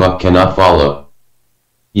 a roebuck cannot follow.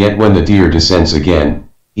 Yet when the deer descends again,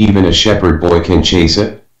 even a shepherd boy can chase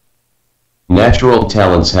it. Natural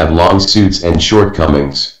talents have long suits and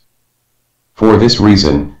shortcomings. For this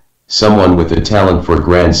reason, someone with a talent for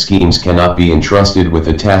grand schemes cannot be entrusted with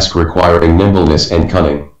a task requiring nimbleness and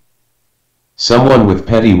cunning. Someone with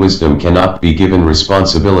petty wisdom cannot be given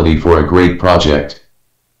responsibility for a great project.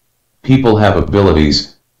 People have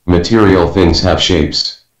abilities, material things have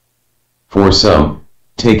shapes. For some,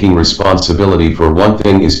 taking responsibility for one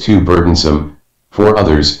thing is too burdensome, for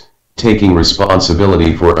others, taking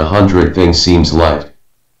responsibility for 100 things seems light.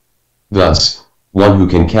 Thus, one who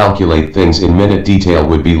can calculate things in minute detail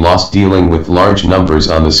would be lost dealing with large numbers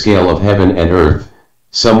on the scale of heaven and earth.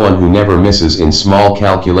 Someone who never misses in small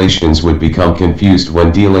calculations would become confused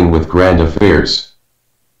when dealing with grand affairs.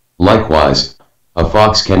 Likewise, a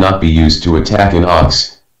fox cannot be used to attack an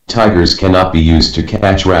ox, tigers cannot be used to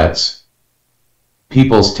catch rats.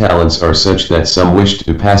 People's talents are such that some wish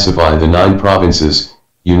to pacify the 9 provinces,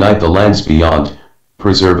 unite the lands beyond,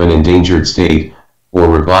 preserve an endangered state, or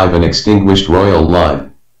revive an extinguished royal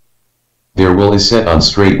line. Their will is set on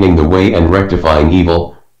straightening the way and rectifying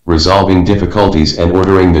evil, resolving difficulties and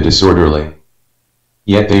ordering the disorderly.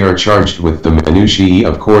 Yet they are charged with the minutiae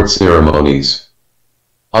of court ceremonies.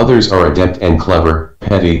 Others are adept and clever,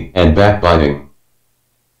 petty and backbiting.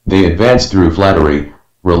 They advance through flattery,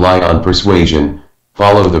 rely on persuasion,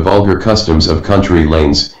 follow the vulgar customs of country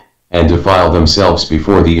lanes, and defile themselves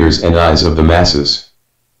before the ears and eyes of the masses.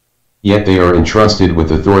 Yet they are entrusted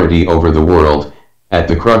with authority over the world, at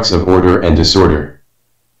the crux of order and disorder.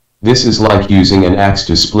 This is like using an axe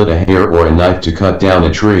to split a hair or a knife to cut down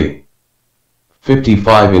a tree.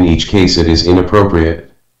 55. In each case it is inappropriate.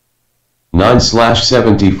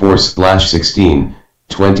 9/74/16,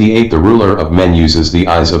 28. The ruler of men uses the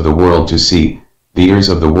eyes of the world to see, the ears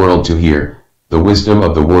of the world to hear, the wisdom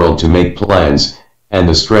of the world to make plans, and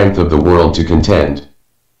the strength of the world to contend.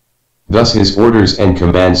 Thus his orders and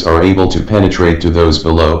commands are able to penetrate to those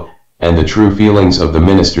below, and the true feelings of the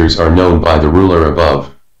ministers are known by the ruler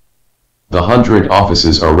above. The 100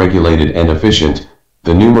 offices are regulated and efficient,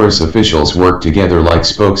 the numerous officials work together like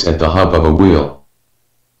spokes at the hub of a wheel.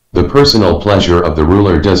 The personal pleasure of the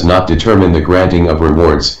ruler does not determine the granting of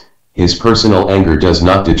rewards, his personal anger does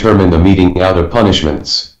not determine the meting out of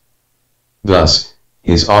punishments. Thus,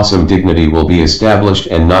 his awesome dignity will be established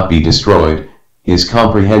and not be destroyed, his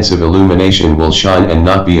comprehensive illumination will shine and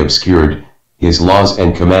not be obscured, his laws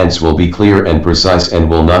and commands will be clear and precise and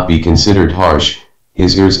will not be considered harsh,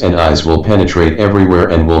 his ears and eyes will penetrate everywhere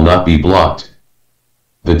and will not be blocked.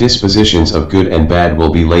 The dispositions of good and bad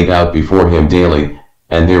will be laid out before him daily,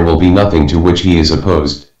 and there will be nothing to which he is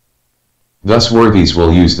opposed. Thus worthies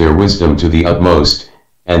will use their wisdom to the utmost,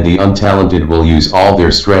 and the untalented will use all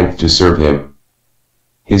their strength to serve him.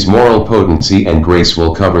 His moral potency and grace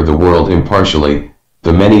will cover the world impartially,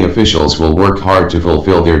 the many officials will work hard to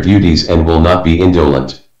fulfill their duties and will not be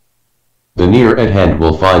indolent. The near at hand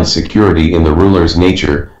will find security in the ruler's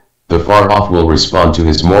nature, the far off will respond to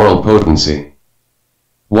his moral potency.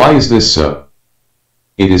 Why is this so?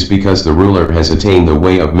 It is because the ruler has attained the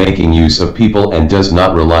way of making use of people and does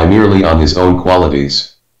not rely merely on his own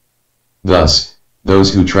qualities. Thus,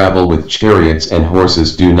 those who travel with chariots and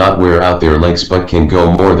horses do not wear out their legs but can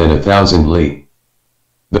go more than 1,000 li.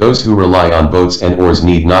 Those who rely on boats and oars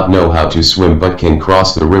need not know how to swim but can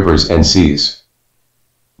cross the rivers and seas.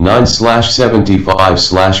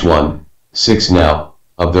 9/75/1, 6. Now,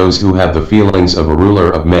 of those who have the feelings of a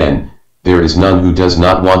ruler of men, there is none who does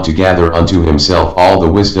not want to gather unto himself all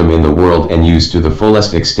the wisdom in the world and use to the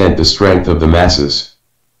fullest extent the strength of the masses.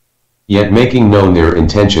 Yet making known their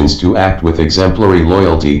intentions to act with exemplary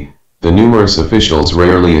loyalty, the numerous officials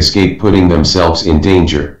rarely escape putting themselves in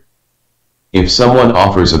danger. If someone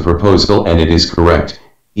offers a proposal and it is correct,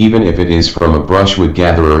 even if it is from a brushwood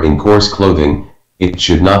gatherer in coarse clothing, it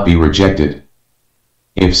should not be rejected.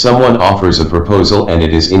 If someone offers a proposal and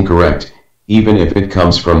it is incorrect, even if it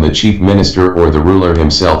comes from the chief minister or the ruler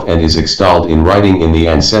himself and is extolled in writing in the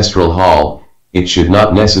ancestral hall, it should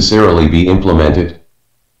not necessarily be implemented.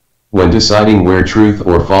 When deciding where truth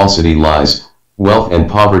or falsity lies, wealth and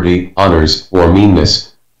poverty, honors or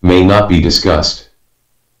meanness, may not be discussed.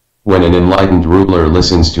 When an enlightened ruler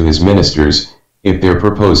listens to his ministers, if their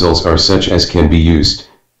proposals are such as can be used,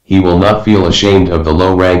 he will not feel ashamed of the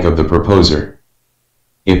low rank of the proposer.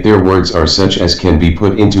 If their words are such as can be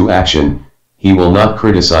put into action, he will not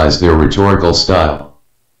criticize their rhetorical style.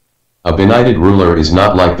 A benighted ruler is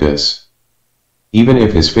not like this. Even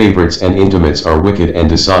if his favorites and intimates are wicked and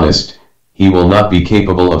dishonest, he will not be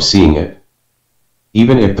capable of seeing it.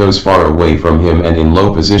 Even if those far away from him and in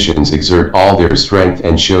low positions exert all their strength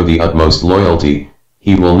and show the utmost loyalty,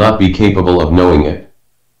 he will not be capable of knowing it.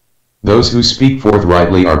 Those who speak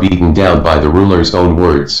forthrightly are beaten down by the ruler's own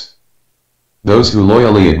words. Those who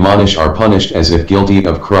loyally admonish are punished as if guilty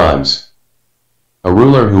of crimes. A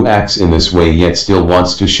ruler who acts in this way yet still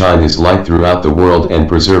wants to shine his light throughout the world and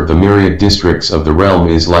preserve the myriad districts of the realm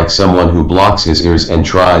is like someone who blocks his ears and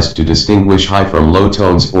tries to distinguish high from low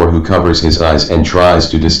tones, or who covers his eyes and tries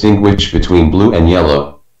to distinguish between blue and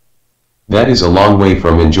yellow. That is a long way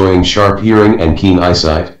from enjoying sharp hearing and keen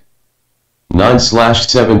eyesight.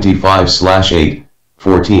 9/75/8,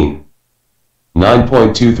 14.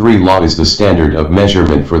 9.23 Law is the standard of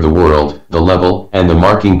measurement for the world, the level and the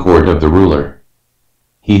marking cord of the ruler.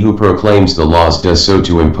 He who proclaims the laws does so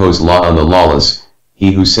to impose law on the lawless,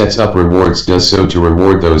 he who sets up rewards does so to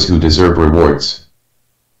reward those who deserve rewards.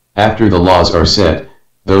 After the laws are set,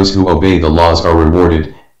 those who obey the laws are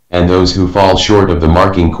rewarded, and those who fall short of the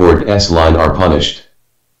marking cord's line are punished.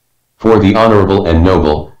 For the honorable and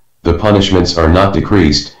noble, the punishments are not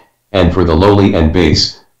decreased, and for the lowly and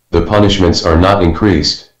base, the punishments are not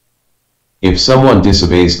increased. If someone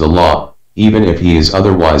disobeys the law, even if he is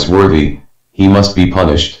otherwise worthy, he must be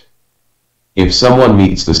punished. If someone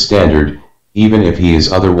meets the standard, even if he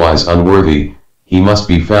is otherwise unworthy, he must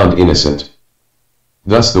be found innocent.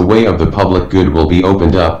 Thus the way of the public good will be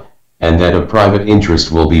opened up, and that of private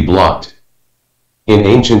interest will be blocked. In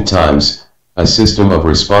ancient times, a system of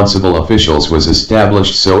responsible officials was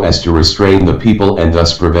established so as to restrain the people and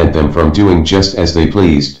thus prevent them from doing just as they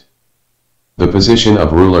pleased. The position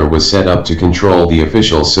of ruler was set up to control the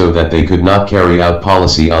officials so that they could not carry out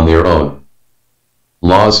policy on their own.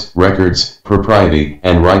 Laws, records, propriety,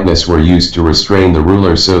 and rightness were used to restrain the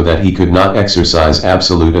ruler so that he could not exercise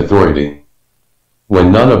absolute authority.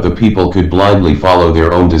 When none of the people could blindly follow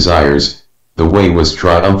their own desires, the way was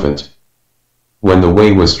triumphant. When the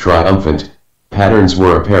way was triumphant, patterns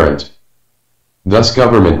were apparent. Thus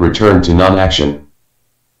government returned to non-action.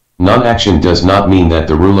 Non-action does not mean that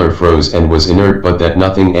the ruler froze and was inert, but that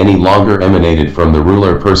nothing any longer emanated from the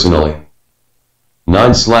ruler personally.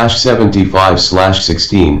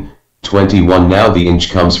 9/75/16, 21 Now the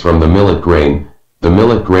inch comes from the millet grain, the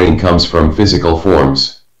millet grain comes from physical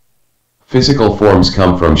forms. Physical forms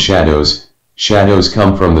come from shadows, shadows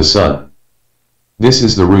come from the sun. This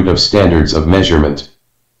is the root of standards of measurement.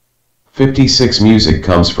 56 Music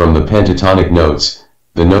comes from the pentatonic notes,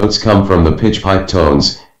 the notes come from the pitch pipe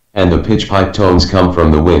tones, and the pitch pipe tones come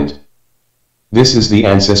from the wind. This is the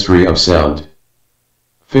ancestry of sound.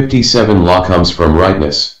 57 Law comes from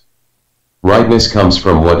rightness. Rightness comes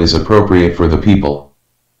from what is appropriate for the people.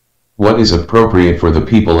 What is appropriate for the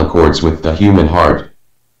people accords with the human heart.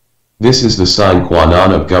 This is the sine qua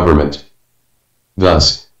non of government.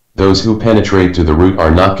 Thus, those who penetrate to the root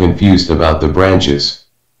are not confused about the branches.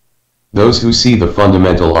 Those who see the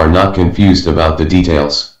fundamental are not confused about the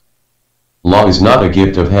details. Law is not a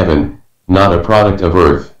gift of heaven, not a product of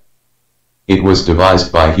earth. It was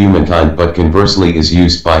devised by humankind but conversely is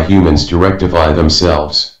used by humans to rectify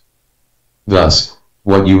themselves. Thus,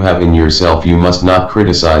 what you have in yourself you must not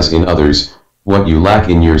criticize in others, what you lack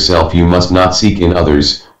in yourself you must not seek in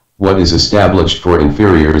others, what is established for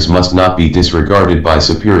inferiors must not be disregarded by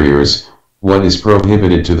superiors, what is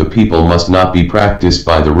prohibited to the people must not be practiced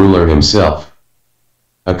by the ruler himself.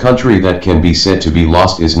 A country that can be said to be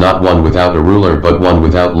lost is not one without a ruler but one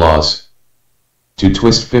without laws. To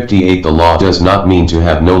twist 58 The law does not mean to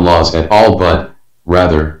have no laws at all but,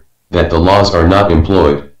 rather, that the laws are not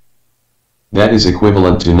employed. That is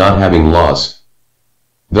equivalent to not having laws.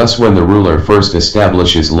 Thus when the ruler first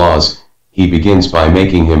establishes laws, he begins by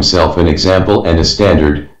making himself an example and a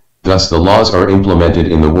standard, thus the laws are implemented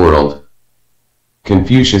in the world.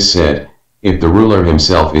 Confucius said, if the ruler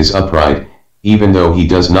himself is upright, even though he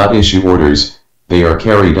does not issue orders, they are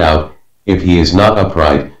carried out, if he is not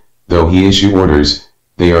upright, though he issue orders,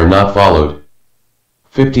 they are not followed.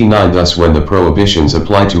 59 Thus when the prohibitions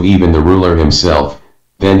apply to even the ruler himself,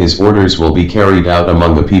 then his orders will be carried out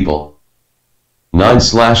among the people.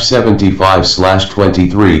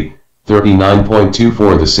 9/75/23,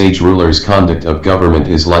 39.24 The sage ruler's conduct of government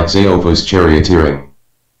is like Zheofo's charioteering.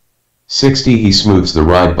 60 He smooths the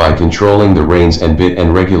ride by controlling the reins and bit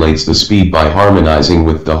and regulates the speed by harmonizing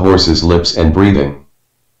with the horse's lips and breathing.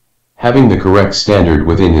 Having the correct standard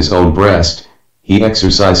within his own breast, he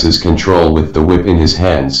exercises control with the whip in his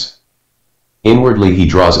hands. Inwardly he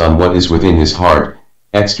draws on what is within his heart,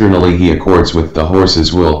 externally he accords with the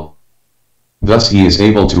horse's will. Thus he is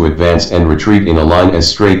able to advance and retreat in a line as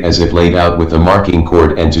straight as if laid out with a marking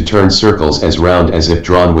cord and to turn circles as round as if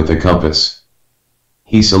drawn with a compass.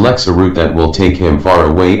 He selects a route that will take him far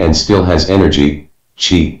away and still has energy,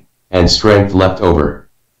 chi, and strength left over.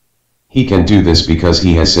 He can do this because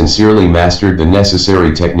he has sincerely mastered the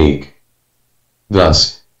necessary technique.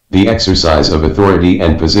 Thus, the exercise of authority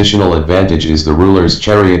and positional advantage is the ruler's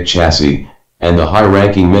chariot chassis, and the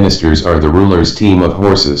high-ranking ministers are the ruler's team of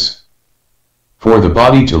horses. For the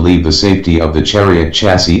body to leave the safety of the chariot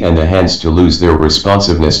chassis and the hands to lose their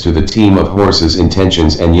responsiveness to the team of horses'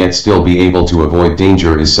 intentions and yet still be able to avoid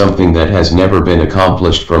danger is something that has never been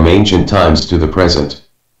accomplished from ancient times to the present.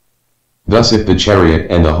 Thus if the chariot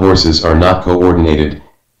and the horses are not coordinated,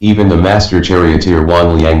 even the master charioteer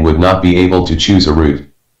Wang Liang would not be able to choose a route.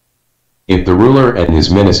 If the ruler and his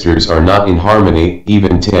ministers are not in harmony,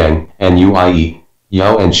 even Tang, and Yue,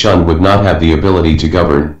 Yao and Shun would not have the ability to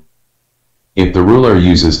govern. If the ruler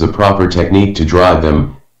uses the proper technique to drive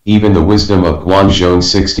them, even the wisdom of Guanzhong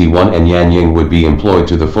 61 and Yanying would be employed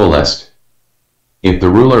to the fullest. If the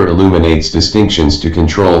ruler illuminates distinctions to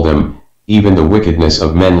control them, even the wickedness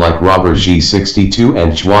of men like Robber Ji 62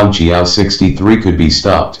 and Chuang Chiao 63 could be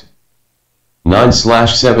stopped.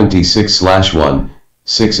 9/76/1,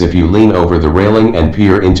 6 If you lean over the railing and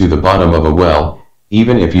peer into the bottom of a well,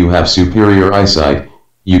 even if you have superior eyesight,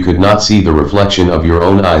 you could not see the reflection of your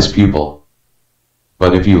own eye's pupil.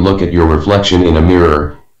 But if you look at your reflection in a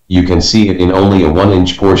mirror, you can see it in only a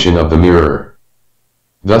 1-inch portion of the mirror.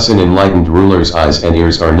 Thus an enlightened ruler's eyes and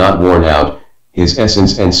ears are not worn out, his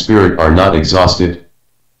essence and spirit are not exhausted.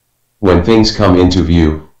 When things come into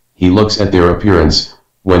view, he looks at their appearance.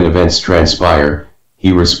 When events transpire,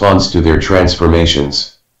 he responds to their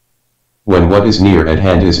transformations. When what is near at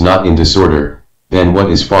hand is not in disorder, then what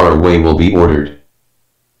is far away will be ordered.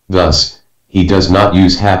 Thus, he does not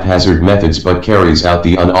use haphazard methods but carries out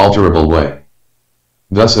the unalterable way.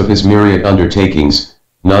 Thus of his myriad undertakings,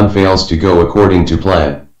 none fails to go according to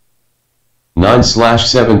plan.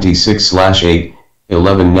 9/76/8,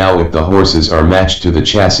 11 Now if the horses are matched to the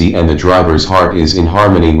chassis and the driver's heart is in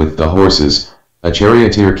harmony with the horses, a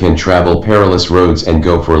charioteer can travel perilous roads and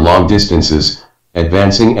go for long distances,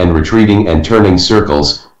 advancing and retreating and turning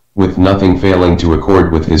circles, with nothing failing to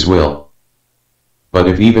accord with his will. But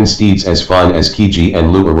if even steeds as fine as Kiji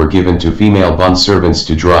and Lua were given to female bond-servants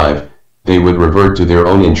to drive, they would revert to their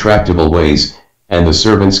own intractable ways, and the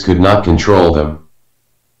servants could not control them.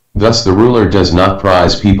 Thus the ruler does not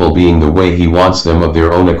prize people being the way he wants them of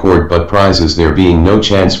their own accord but prizes there being no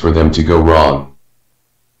chance for them to go wrong.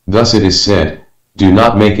 Thus it is said, do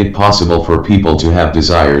not make it possible for people to have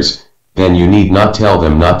desires, then you need not tell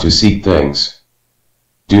them not to seek things.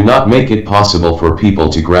 Do not make it possible for people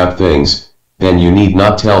to grab things, then you need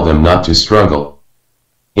not tell them not to struggle.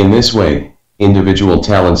 In this way, individual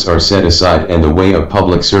talents are set aside and the way of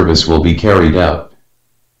public service will be carried out.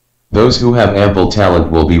 Those who have ample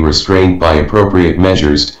talent will be restrained by appropriate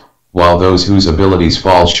measures, while those whose abilities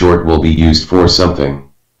fall short will be used for something.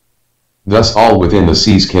 Thus all within the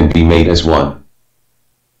seas can be made as one.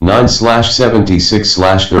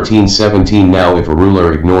 9/76/13-17 Now if a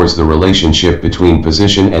ruler ignores the relationship between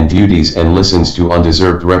position and duties and listens to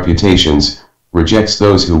undeserved reputations, rejects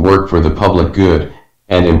those who work for the public good,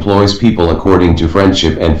 and employs people according to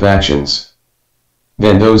friendship and factions,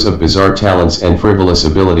 then those of bizarre talents and frivolous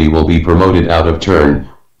ability will be promoted out of turn,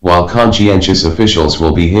 while conscientious officials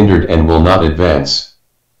will be hindered and will not advance.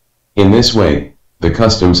 In this way, the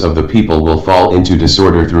customs of the people will fall into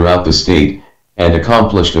disorder throughout the state, and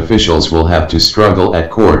accomplished officials will have to struggle at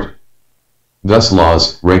court. Thus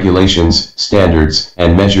laws, regulations, standards,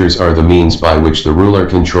 and measures are the means by which the ruler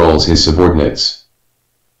controls his subordinates.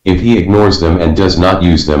 If he ignores them and does not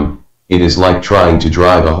use them, it is like trying to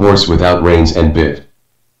drive a horse without reins and bit.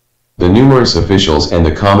 The numerous officials and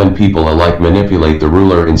the common people alike manipulate the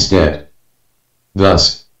ruler instead.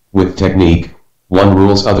 Thus, with technique, one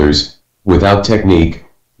rules others; without technique,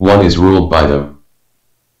 one is ruled by them.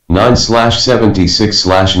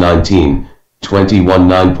 9/76/19, 21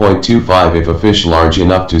 9.25 If a fish large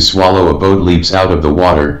enough to swallow a boat leaps out of the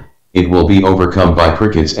water, it will be overcome by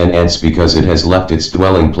crickets and ants because it has left its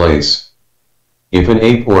dwelling place. If an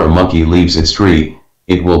ape or a monkey leaves its tree,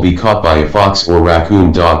 it will be caught by a fox or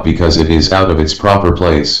raccoon dog because it is out of its proper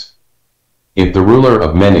place. If the ruler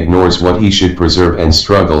of men ignores what he should preserve and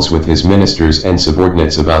struggles with his ministers and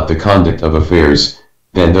subordinates about the conduct of affairs,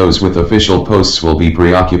 then those with official posts will be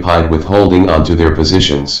preoccupied with holding on to their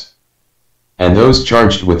positions. And those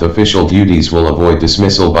charged with official duties will avoid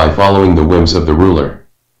dismissal by following the whims of the ruler.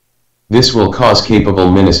 This will cause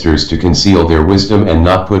capable ministers to conceal their wisdom and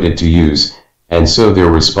not put it to use, and so their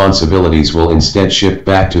responsibilities will instead shift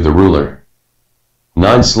back to the ruler.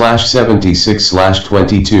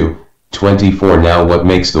 9/76/22, 24 Now what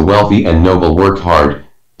makes the wealthy and noble work hard,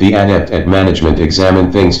 the adept at management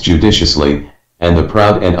examine things judiciously, and the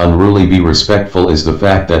proud and unruly be respectful is the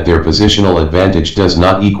fact that their positional advantage does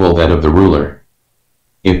not equal that of the ruler.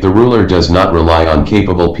 If the ruler does not rely on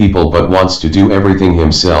capable people but wants to do everything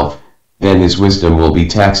himself, then his wisdom will be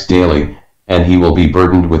taxed daily, and he will be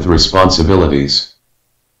burdened with responsibilities.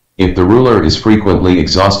 If the ruler is frequently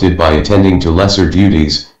exhausted by attending to lesser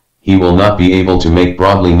duties, he will not be able to make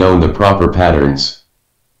broadly known the proper patterns.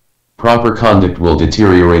 Proper conduct will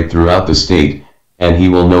deteriorate throughout the state, and he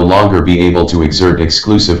will no longer be able to exert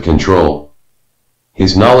exclusive control.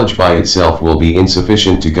 His knowledge by itself will be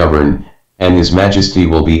insufficient to govern, and his majesty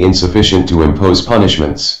will be insufficient to impose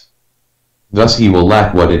punishments. Thus he will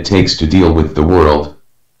lack what it takes to deal with the world.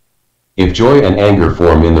 If joy and anger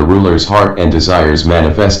form in the ruler's heart and desires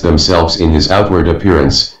manifest themselves in his outward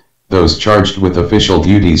appearance, those charged with official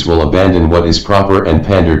duties will abandon what is proper and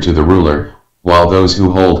pander to the ruler, while those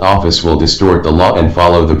who hold office will distort the law and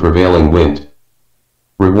follow the prevailing wind.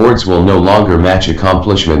 Rewards will no longer match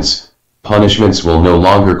accomplishments, punishments will no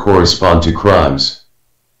longer correspond to crimes.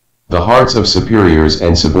 The hearts of superiors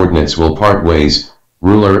and subordinates will part ways,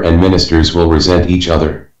 ruler and ministers will resent each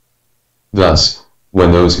other. Thus,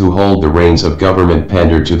 when those who hold the reins of government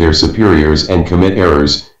pander to their superiors and commit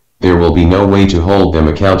errors, there will be no way to hold them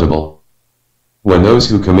accountable. When those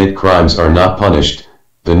who commit crimes are not punished,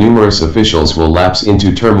 the numerous officials will lapse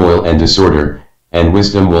into turmoil and disorder, and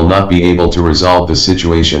wisdom will not be able to resolve the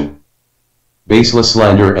situation. Baseless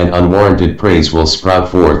slander and unwarranted praise will sprout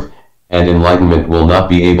forth, and enlightenment will not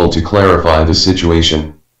be able to clarify the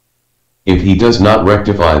situation. If he does not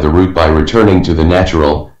rectify the root by returning to the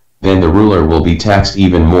natural, then the ruler will be taxed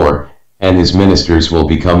even more, and his ministers will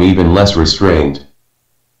become even less restrained.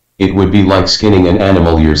 It would be like skinning an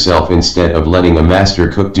animal yourself instead of letting a master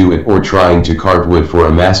cook do it, or trying to carve wood for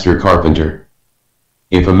a master carpenter.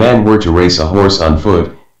 If a man were to race a horse on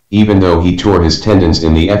foot, even though he tore his tendons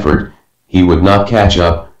in the effort, he would not catch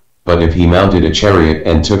up, but if he mounted a chariot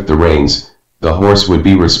and took the reins, the horse would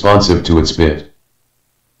be responsive to its bit.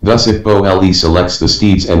 Thus if Bo Le selects the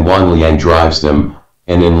steeds and Wang Liang drives them,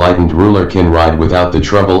 an enlightened ruler can ride without the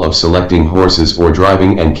trouble of selecting horses or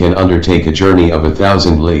driving, and can undertake a journey of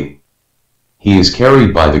 1,000 li. He is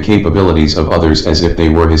carried by the capabilities of others as if they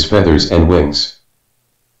were his feathers and wings.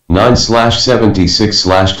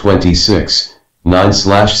 9/76/26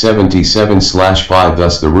 9/77/5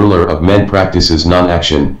 Thus the ruler of men practices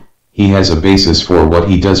non-action. He has a basis for what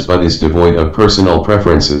he does but is devoid of personal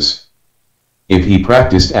preferences. If he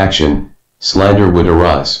practiced action, slander would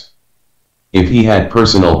arise. If he had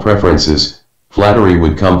personal preferences, flattery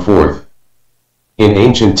would come forth. In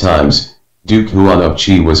ancient times, Duke Huan of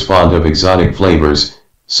Qi was fond of exotic flavors,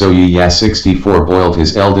 so Yu Ya 64 boiled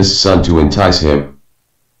his eldest son to entice him.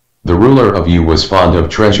 The ruler of Yu was fond of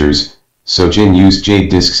treasures, so Jin used jade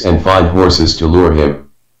discs and fine horses to lure him.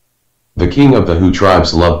 The king of the Hu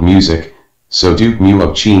tribes loved music, so Duke Mu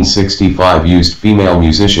of Qin 65 used female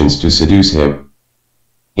musicians to seduce him.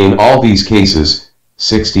 In all these cases,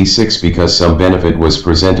 66 because some benefit was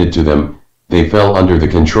presented to them, they fell under the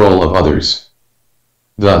control of others.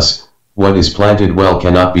 Thus, what is planted well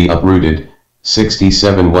cannot be uprooted.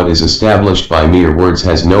 67 What is established by mere words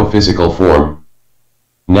has no physical form.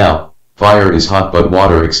 Now, fire is hot but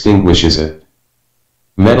water extinguishes it.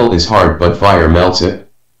 Metal is hard but fire melts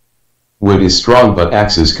it. Wood is strong but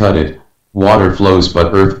axes cut it, water flows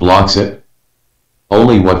but earth blocks it.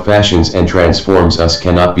 Only what fashions and transforms us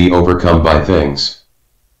cannot be overcome by things.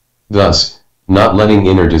 Thus, not letting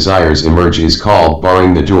inner desires emerge is called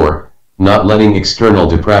barring the door, not letting external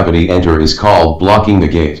depravity enter is called blocking the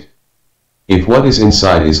gate. If what is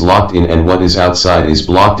inside is locked in and what is outside is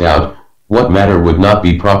blocked out, what matter would not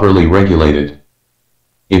be properly regulated?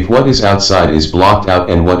 If what is outside is blocked out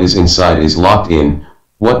and what is inside is locked in,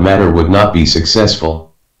 what matter would not be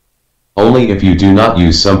successful? Only if you do not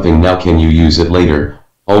use something now can you use it later,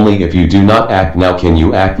 only if you do not act now can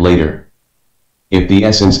you act later. If the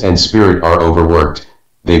essence and spirit are overworked,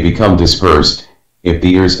 they become dispersed. If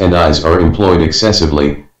the ears and eyes are employed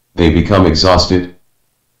excessively, they become exhausted.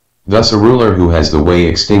 Thus a ruler who has the way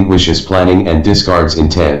extinguishes planning and discards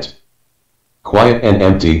intent. Quiet and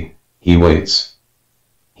empty, he waits.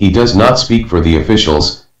 He does not speak for the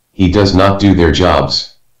officials, he does not do their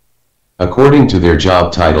jobs. According to their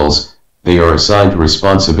job titles, they are assigned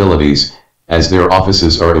responsibilities. As their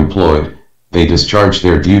offices are employed, they discharge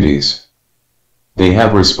their duties. They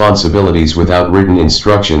have responsibilities without written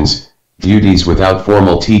instructions, duties without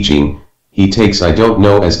formal teaching. He takes I don't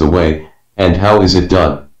know as the way, and how is it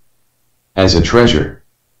done? As a treasure.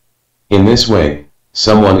 In this way,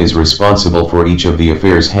 someone is responsible for each of the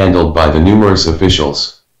affairs handled by the numerous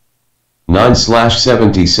officials.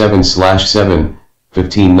 9/77/7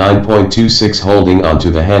 15:9.26 Holding on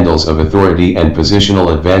to the handles of authority and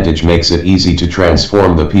positional advantage makes it easy to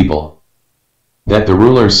transform the people. That the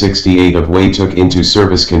ruler 68 of Wei took into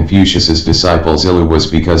service Confucius's disciple Zilu was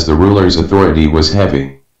because the ruler's authority was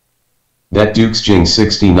heavy. That Dukes Jing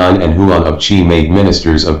 69 and Huan of Qi made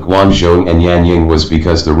ministers of Guangzhou and Yanying was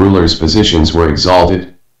because the ruler's positions were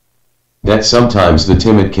exalted. That sometimes the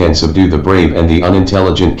timid can subdue the brave and the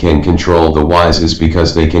unintelligent can control the wise is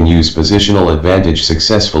because they can use positional advantage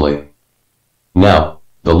successfully. Now,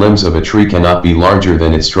 the limbs of a tree cannot be larger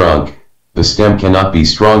than its trunk, the stem cannot be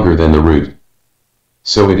stronger than the root.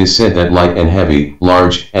 So it is said that light and heavy,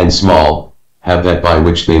 large and small, have that by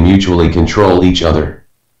which they mutually control each other.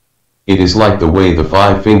 It is like the way the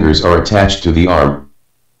 5 fingers are attached to the arm.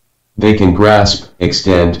 They can grasp,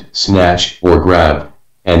 extend, snatch, or grab,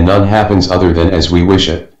 and none happens other than as we wish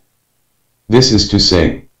it. This is to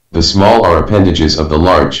say, the small are appendages of the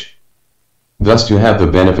large. Thus to have the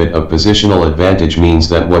benefit of positional advantage means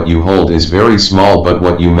that what you hold is very small but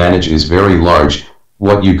what you manage is very large,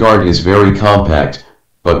 what you guard is very compact,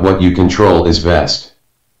 but what you control is vast.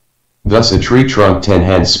 Thus a tree trunk 10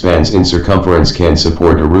 hand spans in circumference can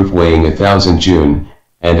support a roof weighing 1,000 jun,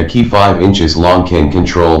 and a key 5 inches long can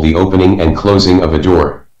control the opening and closing of a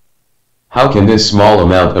door. How can this small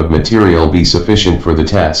amount of material be sufficient for the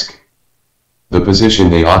task? The position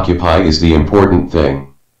they occupy is the important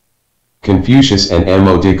thing. Confucius and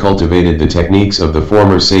Mod cultivated the techniques of the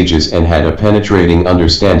former sages and had a penetrating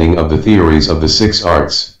understanding of the theories of the 6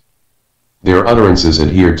 arts. Their utterances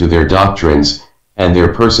adhered to their doctrines, and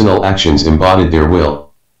their personal actions embodied their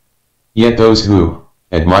will. Yet those who,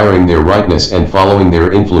 admiring their rightness and following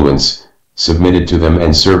their influence, submitted to them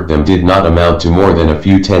and served them did not amount to more than a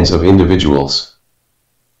few tens of individuals.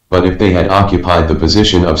 But if they had occupied the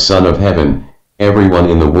position of Son of Heaven, everyone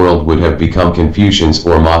in the world would have become Confucians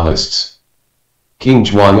or Maoists. King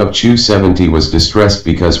Zhuang of Chu 70 was distressed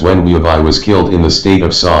because when Wu Wei was killed in the state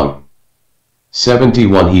of Song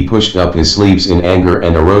 71 he pushed up his sleeves in anger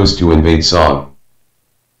and arose to invade Song.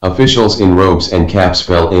 Officials in robes and caps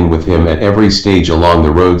fell in with him at every stage along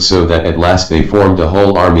the road so that at last they formed a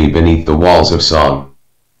whole army beneath the walls of Song.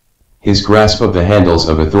 His grasp of the handles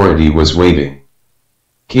of authority was weighty.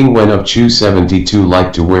 King Wen of Chu 72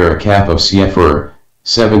 liked to wear a cap of Xie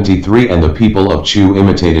 73 and the people of Chu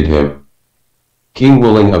imitated him. King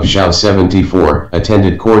Wuling of Zhao 74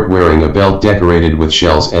 attended court wearing a belt decorated with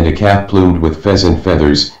shells and a cap plumed with pheasant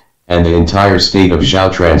feathers, and the entire state of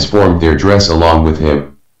Zhao transformed their dress along with him.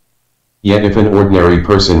 Yet if an ordinary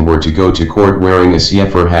person were to go to court wearing a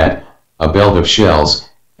Xie hat, a belt of shells,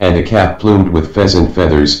 and a cap plumed with pheasant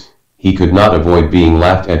feathers, he could not avoid being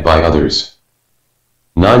laughed at by others.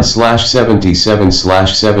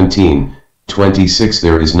 9/77/17 26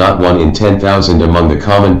 There is not one in 10,000 among the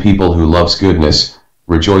common people who loves goodness,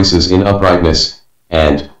 rejoices in uprightness,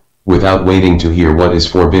 and, without waiting to hear what is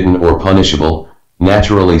forbidden or punishable,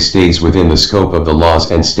 naturally stays within the scope of the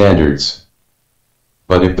laws and standards.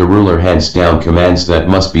 But if the ruler hands down commands that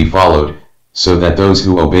must be followed, so that those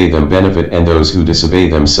who obey them benefit and those who disobey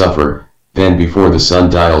them suffer, then before the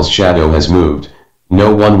sundial's shadow has moved,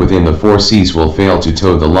 no one within the 4 seas will fail to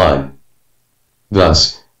toe the line.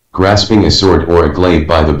 Thus, grasping a sword or a glaive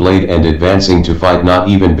by the blade and advancing to fight, not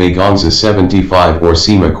even Beigongzi 75 or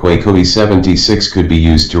Sima Kwekui 76 could be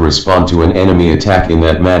used to respond to an enemy attack in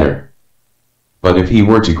that manner. But if he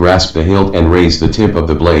were to grasp the hilt and raise the tip of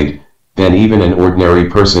the blade, then even an ordinary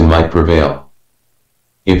person might prevail.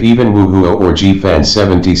 If even Wu Huo or Jifan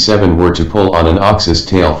 77 were to pull on an ox's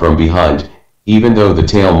tail from behind, even though the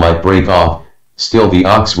tail might break off, still the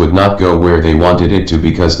ox would not go where they wanted it to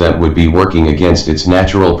because that would be working against its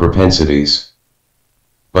natural propensities.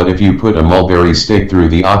 But if you put a mulberry stick through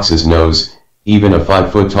the ox's nose, even a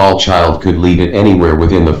 5-foot-tall child could lead it anywhere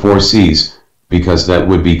within the 4 seas, because that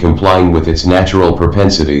would be complying with its natural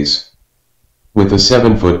propensities. With a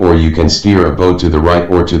 7-foot oar you can steer a boat to the right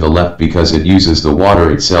or to the left because it uses the water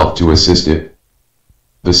itself to assist it.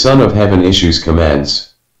 The Son of Heaven issues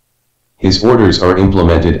commands. His orders are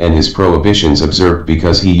implemented and his prohibitions observed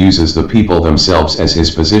because he uses the people themselves as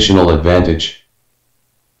his positional advantage.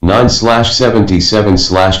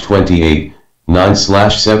 9/77/28,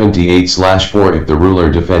 9/78/4 If the ruler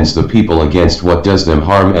defends the people against what does them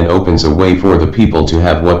harm and opens a way for the people to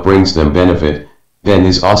have what brings them benefit, then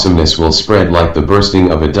his awesomeness will spread like the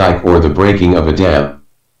bursting of a dike or the breaking of a dam.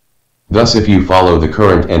 Thus if you follow the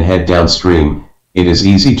current and head downstream, it is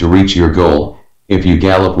easy to reach your goal. If you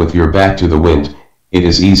gallop with your back to the wind, it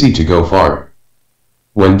is easy to go far.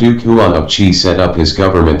 When Duke Huan of Qi set up his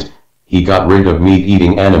government, he got rid of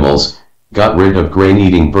meat-eating animals, got rid of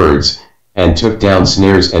grain-eating birds, and took down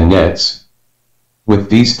snares and nets. With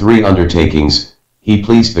these 3 undertakings, he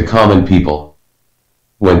pleased the common people.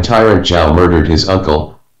 When tyrant Zhao murdered his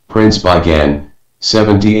uncle, Prince Baigan,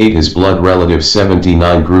 78 his blood relative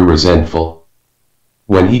 79 grew resentful.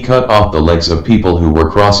 When he cut off the legs of people who were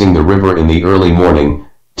crossing the river in the early morning,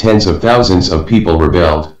 tens of thousands of people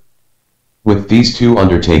rebelled. With these 2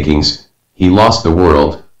 undertakings, he lost the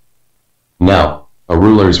world. Now, a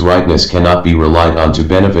ruler's rightness cannot be relied on to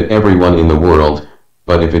benefit everyone in the world,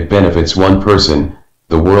 but if it benefits one person,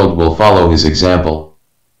 the world will follow his example.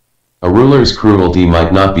 A ruler's cruelty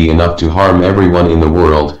might not be enough to harm everyone in the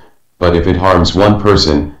world, but if it harms one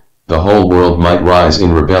person, the whole world might rise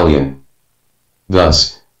in rebellion.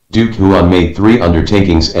 Thus, Duke Huan made 3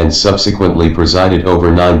 undertakings and subsequently presided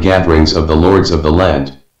over 9 gatherings of the lords of the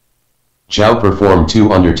land. Zhao performed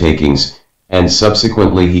 2 undertakings, and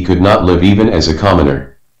subsequently he could not live even as a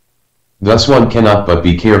commoner. Thus one cannot but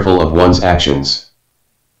be careful of one's actions.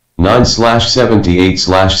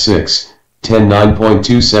 9/78/6,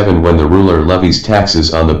 10:9.27 When the ruler levies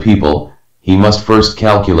taxes on the people, he must first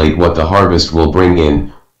calculate what the harvest will bring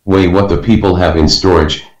in, weigh what the people have in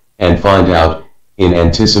storage, and find out, in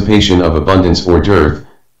anticipation of abundance or dearth,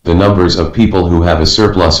 the numbers of people who have a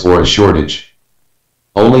surplus or a shortage.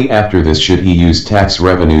 Only after this should he use tax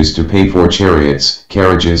revenues to pay for chariots,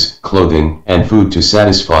 carriages, clothing, and food to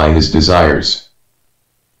satisfy his desires.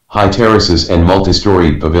 high terraces and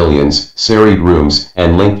multi-storied pavilions, serried rooms,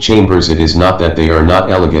 and linked chambers. It is not that they are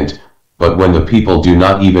not elegant, but when the people do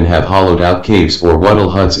not even have hollowed-out caves or wattle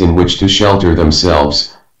huts in which to shelter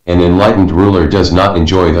themselves, an enlightened ruler does not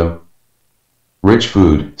enjoy them. Rich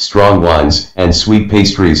food, strong wines, and sweet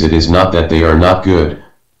pastries, it is not that they are not good,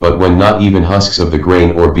 but when not even husks of the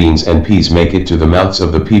grain or beans and peas make it to the mouths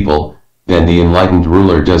of the people, then the enlightened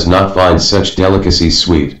ruler does not find such delicacies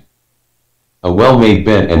sweet. A well-made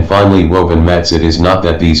bed and finely woven mats, it is not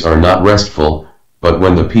that these are not restful, but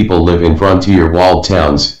when the people live in frontier walled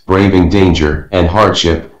towns, braving danger and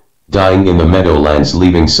hardship, dying in the meadowlands,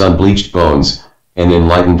 leaving sun-bleached bones, an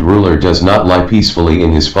enlightened ruler does not lie peacefully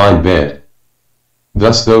in his fine bed.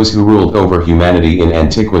 Thus those who ruled over humanity in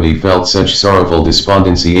antiquity felt such sorrowful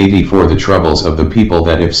despondency for the troubles of the people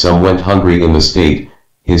that if some went hungry in the state,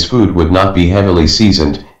 his food would not be heavily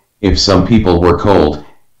seasoned. If some people were cold,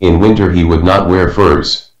 in winter he would not wear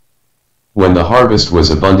furs. When the harvest was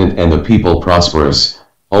abundant and the people prosperous,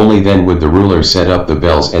 only then would the ruler set up the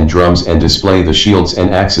bells and drums and display the shields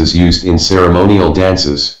and axes used in ceremonial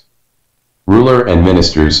dances. Ruler and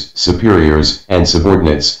ministers, superiors and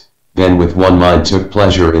subordinates, then with one mind took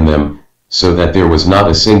pleasure in them, so that there was not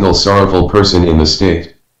a single sorrowful person in the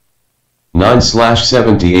state.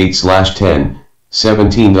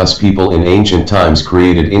 9/78/10-17 Thus people in ancient times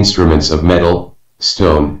created instruments of metal,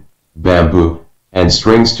 stone, bamboo, and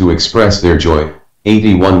strings to express their joy,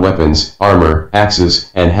 81 weapons, armor,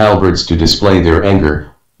 axes, and halberds to display their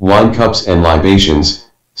anger, wine cups and libations,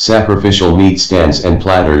 sacrificial meat stands and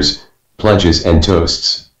platters, pledges and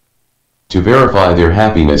toasts. To verify their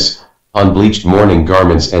happiness, unbleached mourning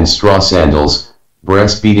garments and straw sandals,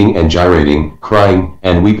 breast-beating and gyrating, crying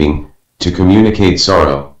and weeping, to communicate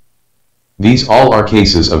sorrow. These all are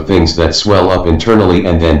cases of things that swell up internally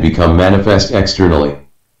and then become manifest externally.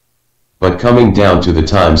 But coming down to the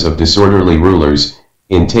times of disorderly rulers,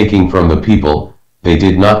 in taking from the people, they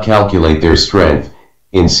did not calculate their strength,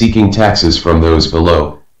 in seeking taxes from those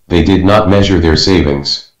below, they did not measure their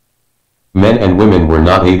savings. Men and women were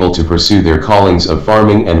not able to pursue their callings of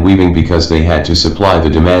farming and weaving because they had to supply the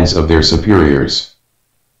demands of their superiors.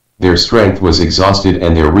 Their strength was exhausted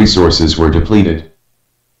and their resources were depleted.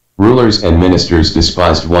 Rulers and ministers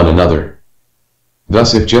despised one another.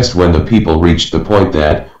 Thus if just when the people reached the point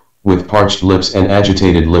that, with parched lips and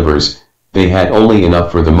agitated livers, they had only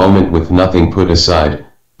enough for the moment with nothing put aside,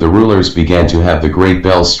 the rulers began to have the great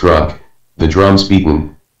bells struck, the drums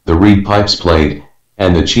beaten, the reed pipes played,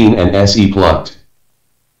 and the chine and se plucked.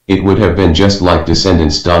 It would have been just like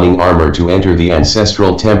descendants donning armor to enter the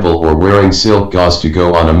ancestral temple or wearing silk gauze to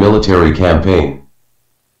go on a military campaign.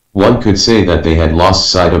 One could say that they had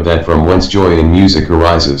lost sight of that from whence joy in music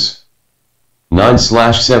arises.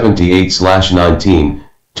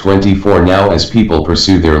 9/78/19-24 Now as people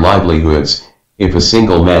pursue their livelihoods, if a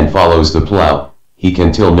single man follows the plow, he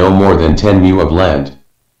can till no more than 10 mu of land.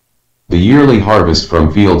 The yearly harvest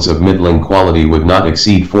from fields of middling quality would not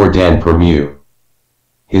exceed 4 dan per mu.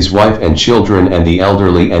 His wife and children and the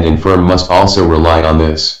elderly and infirm must also rely on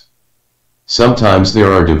this. Sometimes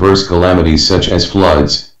there are diverse calamities such as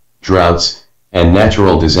floods, droughts, and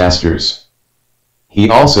natural disasters. He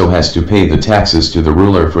also has to pay the taxes to the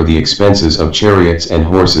ruler for the expenses of chariots and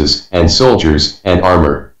horses and soldiers and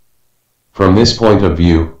armor. From this point of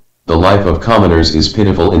view, the life of commoners is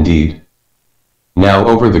pitiful indeed. Now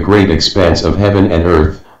over the great expanse of heaven and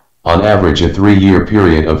earth, on average a 3-year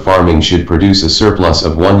period of farming should produce a surplus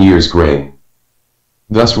of 1 year's grain.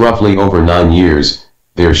 Thus roughly over 9 years,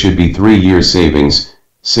 there should be 3 years savings,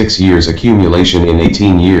 6 years accumulation in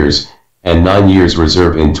 18 years, and 9 years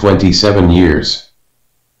reserve in 27 years.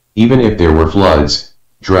 Even if there were floods,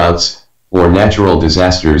 droughts, or natural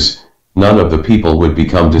disasters, none of the people would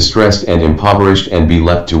become distressed and impoverished and be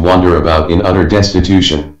left to wander about in utter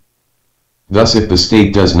destitution. Thus if the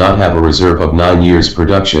state does not have a reserve of 9 years'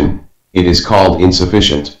 production, it is called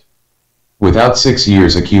insufficient. Without 6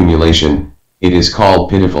 years' accumulation, it is called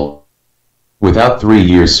pitiful. Without 3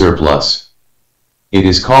 years' surplus, it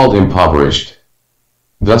is called impoverished.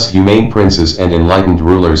 Thus humane princes and enlightened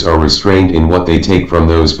rulers are restrained in what they take from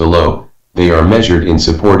those below, they are measured in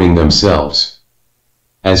supporting themselves.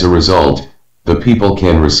 As a result, the people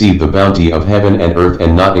can receive the bounty of heaven and earth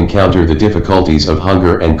and not encounter the difficulties of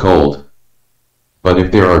hunger and cold. But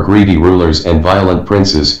if there are greedy rulers and violent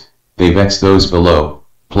princes, they vex those below,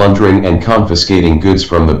 plundering and confiscating goods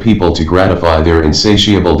from the people to gratify their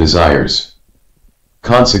insatiable desires.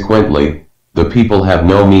 Consequently, the people have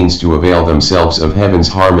no means to avail themselves of heaven's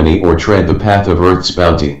harmony or tread the path of earth's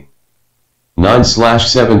bounty.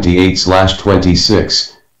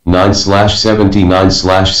 9/78/26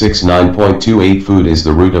 9/79/69.28 Food is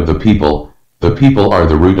the root of the people are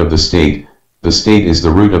the root of the state is the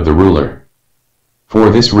root of the ruler. For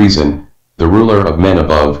this reason, the ruler of men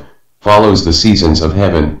above, follows the seasons of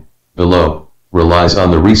heaven, below, relies on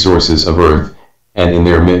the resources of earth, and in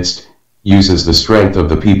their midst, uses the strength of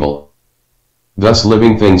the people. Thus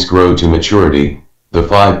living things grow to maturity, the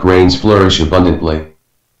 5 grains flourish abundantly.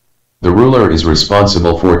 The ruler is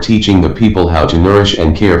responsible for teaching the people how to nourish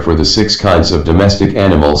and care for the 6 kinds of domestic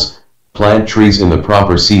animals, plant trees in the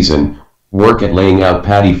proper season, work at laying out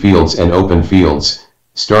paddy fields and open fields,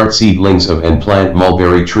 start seedlings of and plant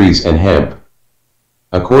mulberry trees and hemp.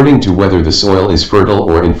 According to whether the soil is fertile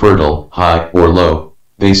or infertile, high or low,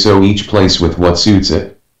 they sow each place with what suits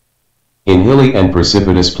it. In hilly and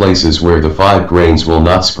precipitous places where the 5 grains will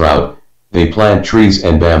not sprout, they plant trees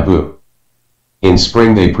and bamboo. In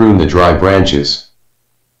spring they prune the dry branches.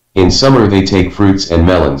 In summer they take fruits and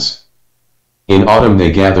melons. In autumn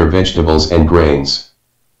they gather vegetables and grains.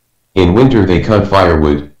 In winter they cut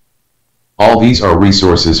firewood. All these are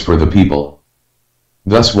resources for the people.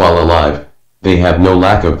 Thus while alive, they have no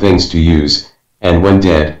lack of things to use, and when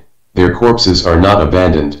dead, their corpses are not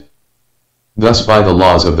abandoned. Thus by the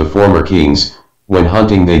laws of the former kings, when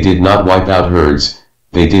hunting they did not wipe out herds,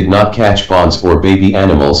 they did not catch fawns or baby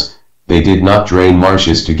animals, they did not drain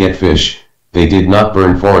marshes to get fish, they did not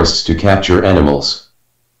burn forests to capture animals.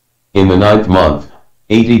 In the 9th month,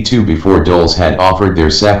 82 before doles had offered their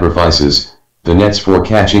sacrifices, the nets for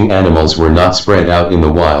catching animals were not spread out in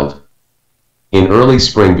the wild. In early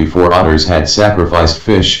spring before otters had sacrificed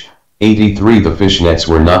fish, 83 the fish nets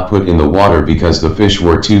were not put in the water because the fish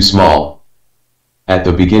were too small. At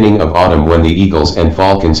the beginning of autumn when the eagles and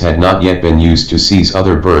falcons had not yet been used to seize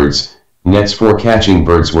other birds, nets for catching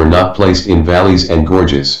birds were not placed in valleys and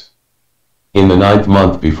gorges. In the 9th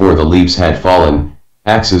month before the leaves had fallen,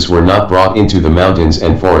 axes were not brought into the mountains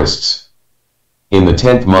and forests. In the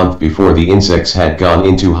 10th month before the insects had gone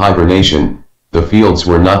into hibernation, the fields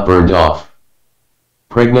were not burned off.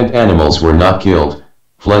 Pregnant animals were not killed,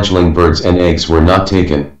 fledgling birds and eggs were not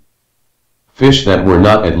taken. Fish that were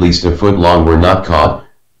not at least a foot long were not caught,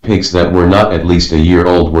 pigs that were not at least a year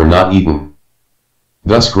old were not eaten.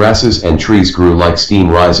 Thus grasses and trees grew like steam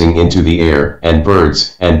rising into the air, and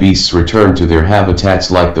birds and beasts returned to their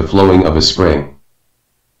habitats like the flowing of a spring.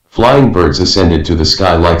 Flying birds ascended to the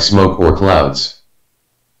sky like smoke or clouds.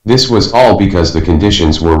 This was all because the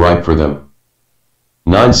conditions were ripe for them.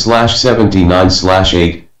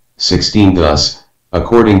 9/79/8/16 Thus,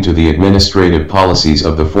 according to the administrative policies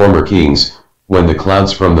of the former kings, when the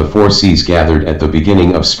clouds from the 4 seas gathered at the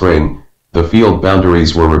beginning of spring, the field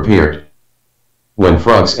boundaries were repaired. When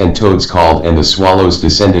frogs and toads called and the swallows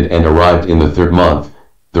descended and arrived in the 3rd month,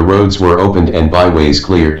 the roads were opened and byways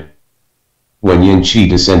cleared. When Yin Qi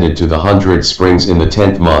descended to the 100 springs in the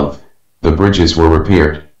 10th month, the bridges were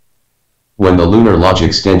repaired. When the lunar lodge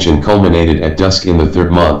extension culminated at dusk in the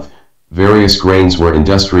 3rd month, various grains were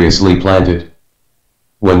industriously planted.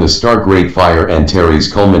 When the star great fire and terries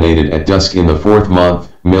culminated at dusk in the 4th month,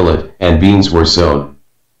 millet and beans were sown.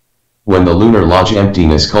 When the lunar lodge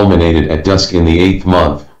emptiness culminated at dusk in the 8th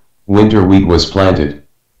month, winter wheat was planted.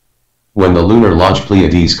 When the lunar lodge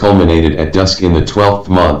Pleiades culminated at dusk in the 12th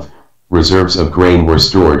month, reserves of grain were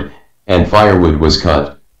stored, and firewood was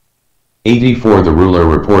cut. 84 The ruler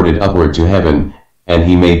reported upward to heaven, and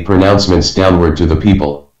he made pronouncements downward to the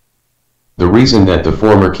people. The reason that the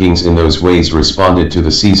former kings in those ways responded to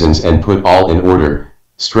the seasons and put all in order,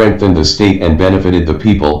 strengthened the state and benefited the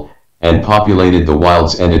people, and populated the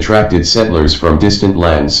wilds and attracted settlers from distant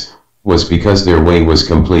lands, was because their way was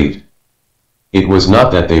complete. It was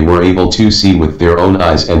not that they were able to see with their own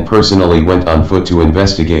eyes and personally went on foot to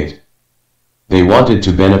investigate. They wanted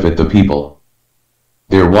to benefit the people.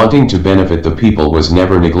 Their wanting to benefit the people was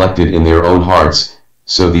never neglected in their own hearts,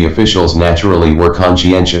 so the officials naturally were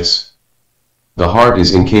conscientious. The heart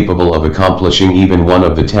is incapable of accomplishing even one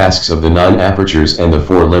of the tasks of the 9 apertures and the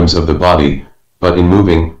 4 limbs of the body, but in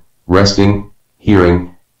moving, resting,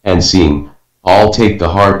 hearing, and seeing, all take the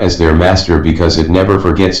heart as their master because it never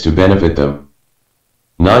forgets to benefit them.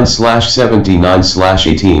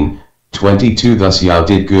 9/79/18/22 Thus Yao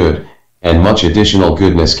did good, and much additional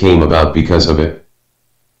goodness came about because of it.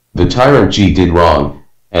 The tyrant Ji did wrong,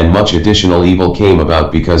 and much additional evil came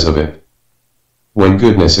about because of it. When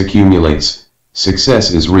goodness accumulates,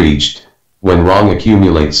 success is reached, when wrong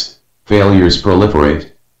accumulates, failures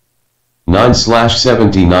proliferate.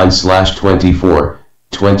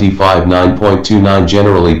 9/79/24/25 9.29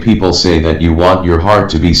 Generally people say that you want your heart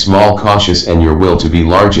to be small cautious and your will to be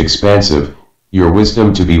large expansive, your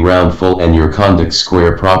wisdom to be round full and your conduct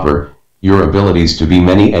square proper, your abilities to be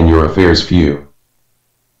many and your affairs few.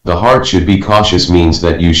 The heart should be cautious means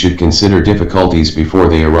that you should consider difficulties before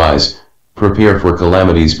they arise, prepare for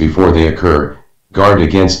calamities before they occur, guard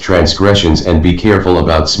against transgressions and be careful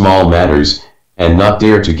about small matters, and not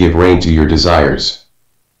dare to give rein to your desires.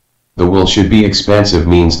 The will should be expansive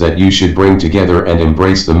means that you should bring together and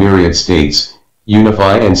embrace the myriad states,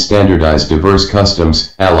 unify and standardize diverse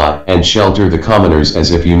customs, ally and shelter the commoners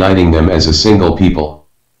as if uniting them as a single people,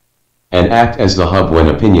 and act as the hub when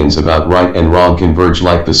opinions about right and wrong converge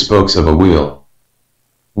like the spokes of a wheel.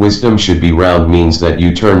 Wisdom should be round means that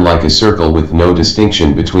you turn like a circle with no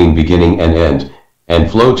distinction between beginning and end, and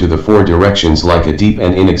flow to the four directions like a deep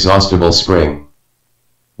and inexhaustible spring.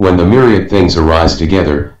 When the myriad things arise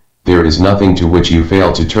together, there is nothing to which you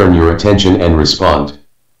fail to turn your attention and respond.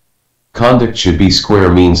 Conduct should be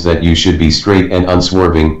square means that you should be straight and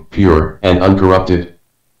unswerving, pure and uncorrupted.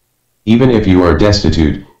 Even if you are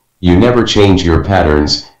destitute, you never change your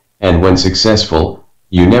patterns, and when successful,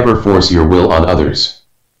 you never force your will on others.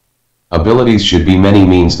 Abilities should be many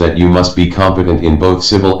means that you must be competent in both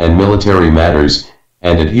civil and military matters,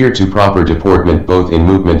 and adhere to proper deportment both in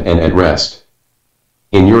movement and at rest.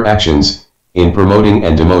 In your actions, in promoting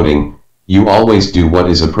and demoting, you always do what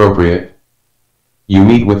is appropriate. You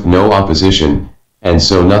meet with no opposition, and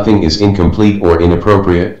so nothing is incomplete or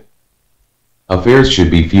inappropriate. Affairs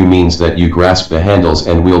should be few means that you grasp the handles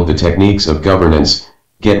and wield the techniques of governance,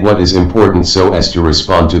 get what is important so as to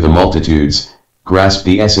respond to the multitudes, grasp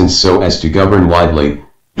the essence so as to govern widely,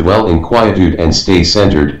 dwell in quietude and stay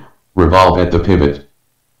centered, revolve at the pivot.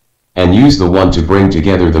 And use the one to bring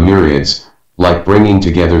together the myriads, like bringing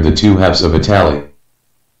together the two halves of a tally.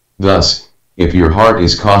 Thus, if your heart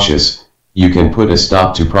is cautious, you can put a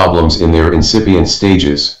stop to problems in their incipient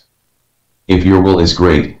stages. If your will is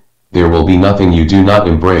great, there will be nothing you do not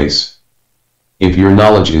embrace. If your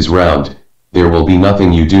knowledge is round, there will be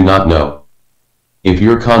nothing you do not know. If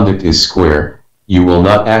your conduct is square, you will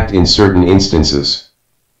not act in certain instances.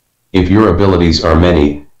 If your abilities are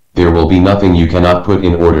many, there will be nothing you cannot put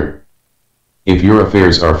in order. If your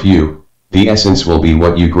affairs are few, the essence will be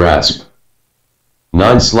what you grasp.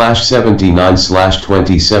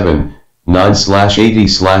 9/79/27,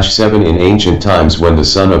 9/80/7 In ancient times when the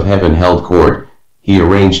Son of Heaven held court, he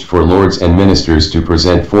arranged for lords and ministers to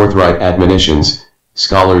present forthright admonitions,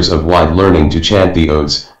 scholars of wide learning to chant the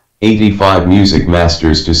odes, 85 music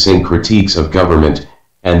masters to sing critiques of government,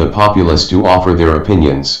 and the populace to offer their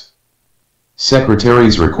opinions.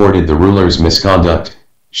 Secretaries recorded the ruler's misconduct,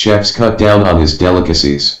 chefs cut down on his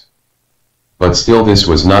delicacies. But still this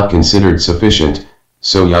was not considered sufficient,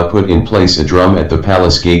 so Yao put in place a drum at the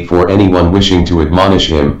palace gate for anyone wishing to admonish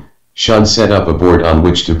him. Shun set up a board on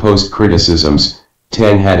which to post criticisms.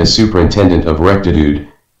 Tang had a superintendent of rectitude.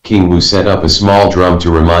 King Wu set up a small drum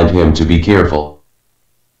to remind him to be careful.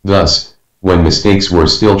 Thus, when mistakes were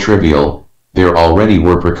still trivial, there already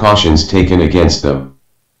were precautions taken against them.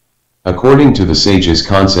 According to the sage's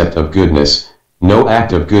concept of goodness, no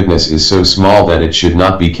act of goodness is so small that it should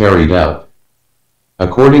not be carried out.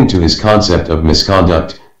 According to his concept of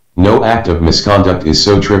misconduct, no act of misconduct is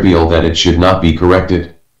so trivial that it should not be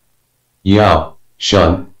corrected. Yao,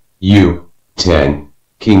 Shun, Yu, Tang,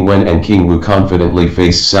 King Wen and King Wu confidently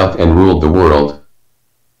faced south and ruled the world.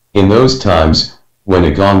 In those times, when a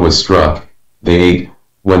gong was struck, they ate.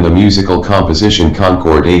 When the musical composition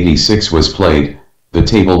Concord 86 was played, the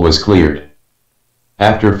table was cleared.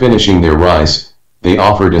 After finishing their rice, they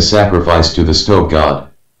offered a sacrifice to the stove god.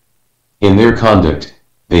 In their conduct,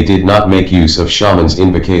 they did not make use of shamans'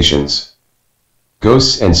 invocations.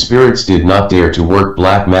 Ghosts and spirits did not dare to work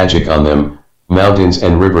black magic on them, mountains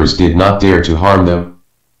and rivers did not dare to harm them.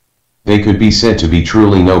 They could be said to be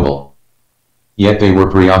truly noble. Yet they were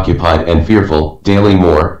preoccupied and fearful, daily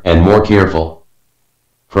more and more careful.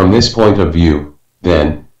 From this point of view,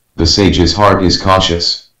 then, the sage's heart is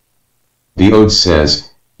cautious. The Ode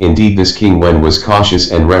says, indeed this King Wen was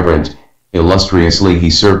cautious and reverent, illustriously he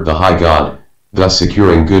served the high god, thus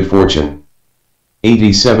securing good fortune.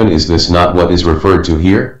 87 Is this not what is referred to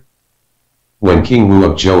here? When King Wu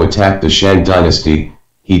of Zhou attacked the Shang dynasty,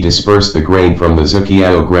 he dispersed the grain from the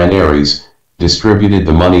Zuqiao granaries, distributed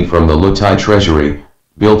the money from the Lutai treasury,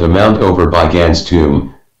 built a mound over Bai Gan's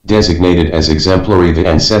tomb, designated as exemplary the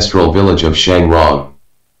ancestral village of Shangrong.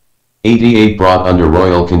 88 Brought under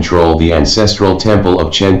royal control the ancestral temple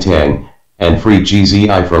of Chentang, and freed Gzi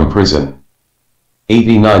from prison.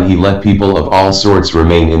 89 He let people of all sorts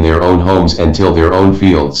remain in their own homes and till their own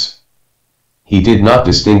fields. He did not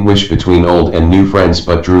distinguish between old and new friends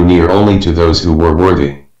but drew near only to those who were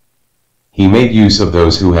worthy. He made use of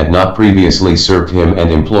those who had not previously served him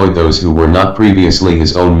and employed those who were not previously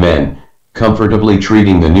his own men, comfortably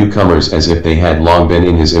treating the newcomers as if they had long been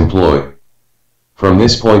in his employ. From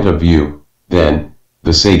this point of view, then,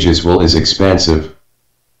 the sage's will is expansive.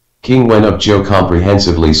 King Wenupzhou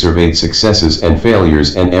comprehensively surveyed successes and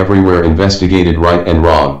failures and everywhere investigated right and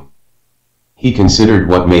wrong. He considered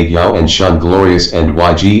what made Yao and Shan glorious and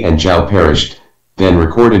why Ji and Zhao perished, then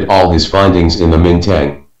recorded all his findings in the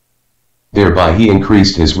Mingtang. Thereby he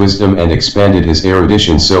increased his wisdom and expanded his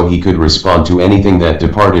erudition so he could respond to anything that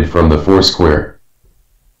departed from the foursquare.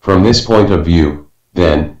 From this point of view,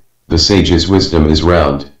 then, the sage's wisdom is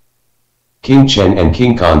round. King Chen and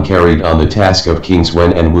King Kong carried on the task of Kings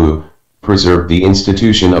Wen and Wu, preserved the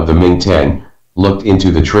institution of the Mingtang, looked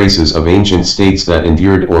into the traces of ancient states that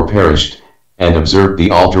endured or perished, and observed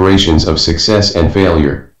the alterations of success and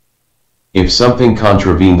failure. If something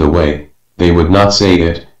contravened the way, they would not say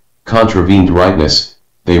it, contravened rightness,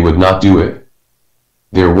 they would not do it.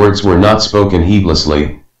 Their words were not spoken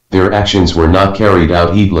heedlessly, their actions were not carried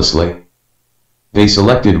out heedlessly. They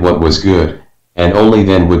selected what was good, and only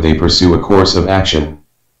then would they pursue a course of action.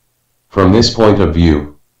 From this point of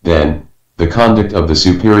view, then, the conduct of the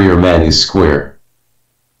superior man is square.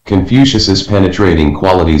 Confucius's penetrating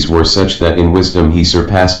qualities were such that in wisdom he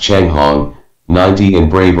surpassed Chang Hong, 90 in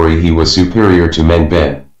bravery he was superior to Meng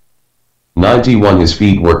Ben. 91 his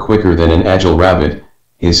feet were quicker than an agile rabbit,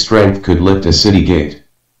 his strength could lift a city gate.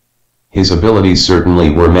 His abilities certainly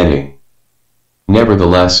were many.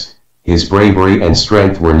 Nevertheless, his bravery and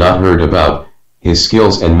strength were not heard about, his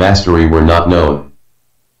skills and mastery were not known.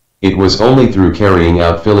 It was only through carrying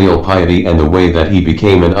out filial piety and the way that he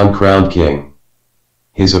became an uncrowned king.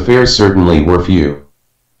 His affairs certainly were few.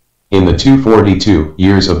 In the 242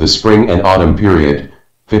 years of the spring and autumn period,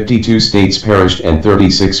 52 states perished and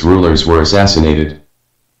 36 rulers were assassinated.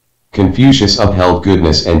 Confucius upheld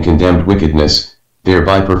goodness and condemned wickedness,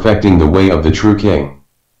 thereby perfecting the way of the true king.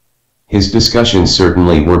 His discussions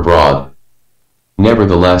certainly were broad.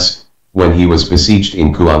 Nevertheless, when he was besieged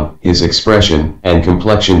in Kuang, his expression and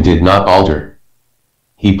complexion did not alter.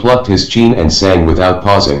 He plucked his chin and sang without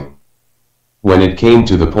pausing. When it came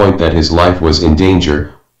to the point that his life was in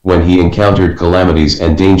danger, when he encountered calamities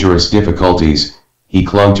and dangerous difficulties, he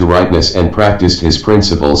clung to rightness and practiced his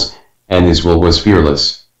principles, and his will was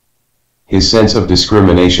fearless. His sense of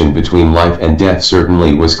discrimination between life and death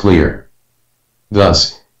certainly was clear.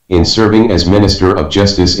 Thus, in serving as Minister of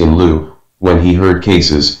Justice in Lu, when he heard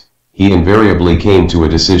cases, he invariably came to a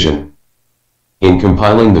decision. In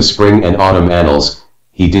compiling the spring and autumn annals,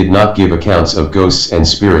 he did not give accounts of ghosts and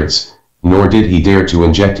spirits, nor did he dare to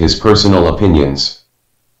inject his personal opinions.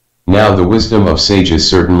 Now the wisdom of sages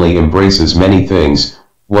certainly embraces many things,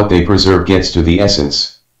 what they preserve gets to the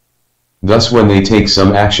essence. Thus when they take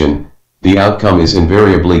some action, the outcome is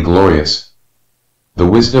invariably glorious. The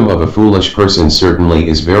wisdom of a foolish person certainly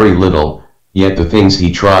is very little, yet the things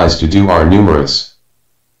he tries to do are numerous.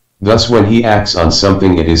 Thus when he acts on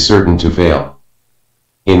something it is certain to fail.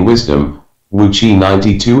 In wisdom, Wu Qi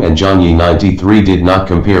 92 and Zhang Yi 93 did not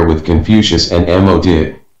compare with Confucius and Mo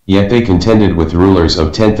did, yet they contended with rulers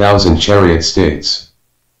of 10,000 chariot states.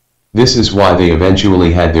 This is why they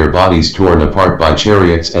eventually had their bodies torn apart by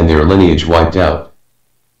chariots and their lineage wiped out.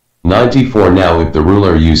 94 Now if the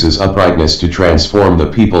ruler uses uprightness to transform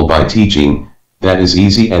the people by teaching, that is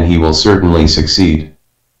easy and he will certainly succeed.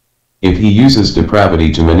 If he uses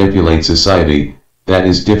depravity to manipulate society, that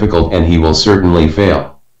is difficult and he will certainly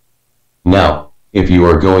fail. Now, if you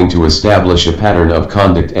are going to establish a pattern of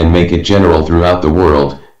conduct and make it general throughout the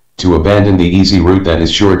world, to abandon the easy route that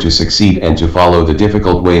is sure to succeed and to follow the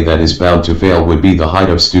difficult way that is bound to fail would be the height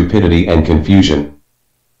of stupidity and confusion.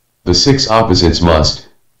 The six opposites must,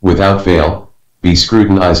 without fail, be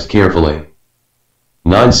scrutinized carefully.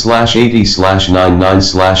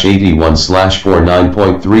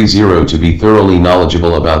 9/80/99/81/49.30 To be thoroughly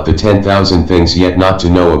knowledgeable about the 10,000 things yet not to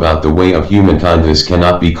know about the way of humankind, this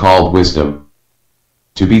cannot be called wisdom.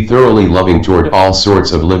 To be thoroughly loving toward all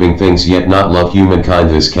sorts of living things yet not love humankind,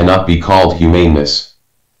 this cannot be called humaneness.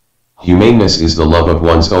 Humaneness is the love of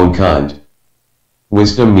one's own kind.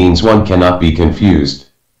 Wisdom means one cannot be confused.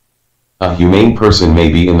 A humane person may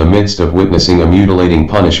be in the midst of witnessing a mutilating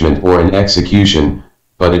punishment or an execution,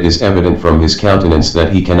 but it is evident from his countenance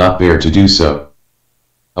that he cannot bear to do so.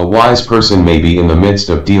 A wise person may be in the midst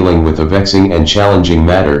of dealing with a vexing and challenging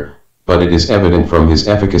matter, but it is evident from his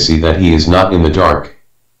efficacy that he is not in the dark.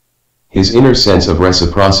 His inner sense of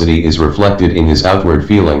reciprocity is reflected in his outward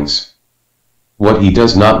feelings. What he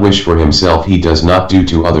does not wish for himself he does not do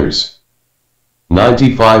to others.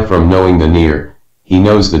 95 From knowing the near, he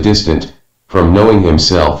knows the distant, from knowing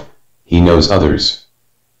himself, he knows others.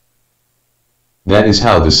 That is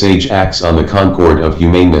how the sage acts on the concord of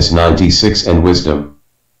humaneness 96 and wisdom.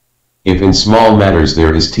 If in small matters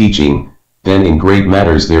there is teaching, then in great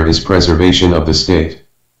matters there is preservation of the state.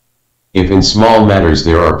 If in small matters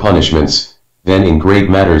there are punishments, then in great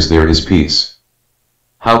matters there is peace.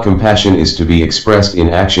 How compassion is to be expressed in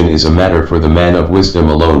action is a matter for the man of wisdom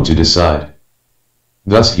alone to decide.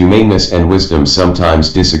 Thus humaneness and wisdom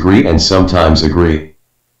sometimes disagree and sometimes agree.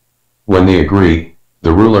 When they agree,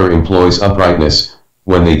 the ruler employs uprightness;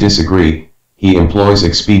 when they disagree, he employs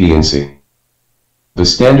expediency. The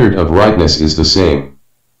standard of rightness is the same.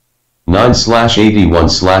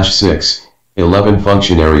 9/81/6, 11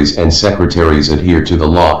 functionaries and secretaries adhere to the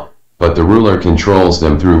law, but the ruler controls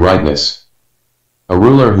them through rightness. A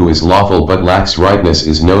ruler who is lawful but lacks rightness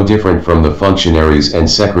is no different from the functionaries and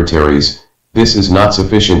secretaries. This is not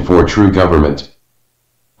sufficient for true government.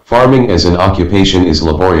 Farming as an occupation is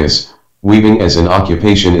laborious, weaving as an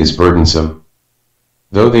occupation is burdensome.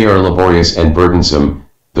 Though they are laborious and burdensome,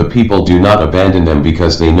 the people do not abandon them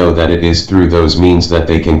because they know that it is through those means that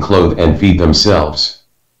they can clothe and feed themselves.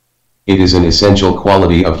 It is an essential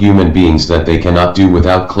quality of human beings that they cannot do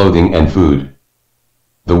without clothing and food.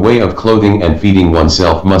 The way of clothing and feeding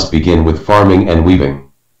oneself must begin with farming and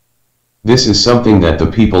weaving. This is something that the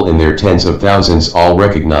people in their tens of thousands all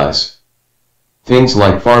recognize. Things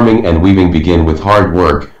like farming and weaving begin with hard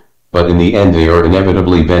work, but in the end they are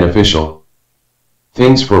inevitably beneficial.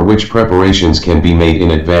 Things for which preparations can be made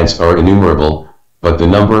in advance are innumerable, but the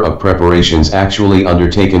number of preparations actually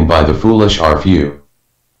undertaken by the foolish are few.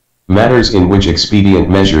 Matters in which expedient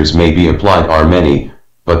measures may be applied are many,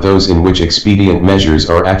 but those in which expedient measures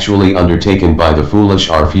are actually undertaken by the foolish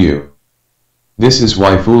are few. This is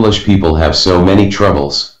why foolish people have so many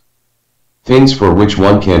troubles. Things for which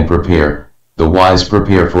one can prepare, the wise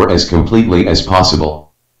prepare for as completely as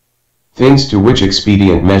possible. Things to which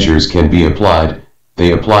expedient measures can be applied,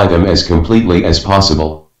 they apply them as completely as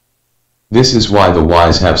possible. This is why the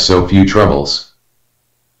wise have so few troubles.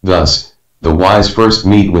 Thus, the wise first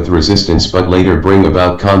meet with resistance but later bring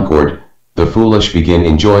about concord, the foolish begin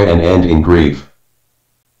in joy and end in grief.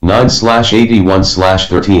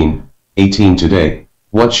 9/81/13, 18 Today,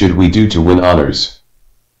 what should we do to win honors?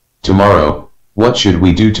 Tomorrow, what should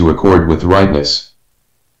we do to accord with rightness?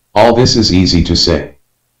 All this is easy to say.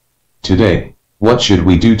 Today, what should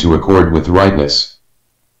we do to accord with rightness?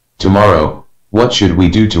 Tomorrow, what should we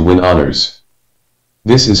do to win honors?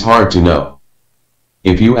 This is hard to know.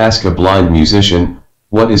 If you ask a blind musician,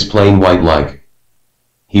 what is plain white like?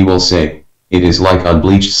 He will say, it is like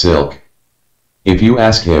unbleached silk. If you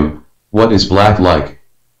ask him, what is black like?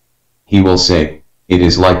 He will say, it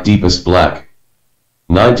is like deepest black.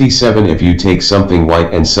 97 If you take something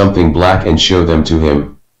white and something black and show them to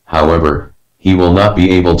him, however, he will not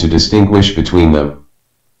be able to distinguish between them.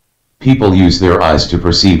 People use their eyes to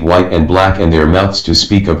perceive white and black and their mouths to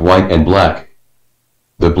speak of white and black.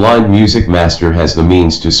 The blind music master has the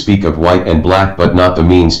means to speak of white and black but not the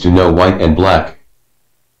means to know white and black.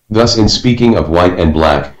 Thus in speaking of white and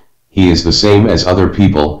black, he is the same as other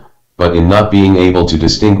people, but in not being able to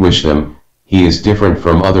distinguish them, he is different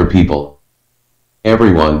from other people.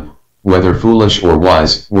 Everyone, whether foolish or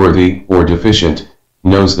wise, worthy or deficient,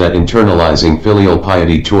 knows that internalizing filial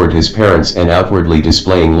piety toward his parents and outwardly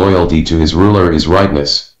displaying loyalty to his ruler is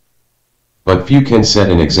rightness. But few can set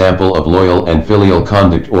an example of loyal and filial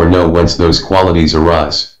conduct or know whence those qualities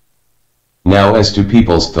arise. Now as to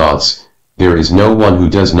people's thoughts, there is no one who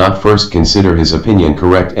does not first consider his opinion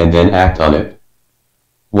correct and then act on it.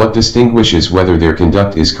 What distinguishes whether their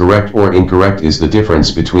conduct is correct or incorrect is the difference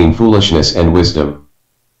between foolishness and wisdom.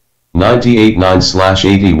 98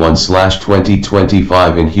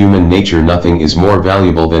 9/81/2025 In human nature nothing is more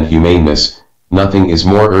valuable than humaneness, nothing is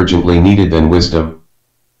more urgently needed than wisdom.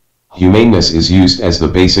 Humaneness is used as the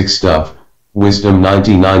basic stuff, wisdom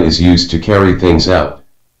 99 is used to carry things out.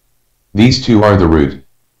 These two are the root.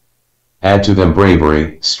 Add to them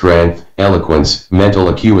bravery, strength, eloquence, mental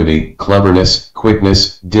acuity, cleverness,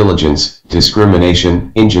 quickness, diligence,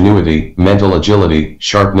 discrimination, ingenuity, mental agility,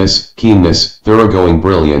 sharpness, keenness, thoroughgoing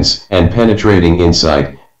brilliance, and penetrating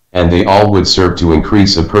insight, and they all would serve to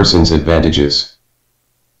increase a person's advantages.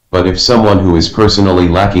 But if someone who is personally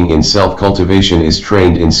lacking in self-cultivation is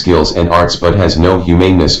trained in skills and arts but has no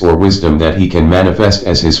humaneness or wisdom that he can manifest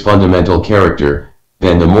as his fundamental character,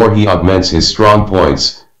 then the more he augments his strong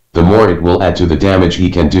points, the more it will add to the damage he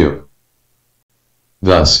can do.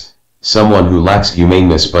 Thus, someone who lacks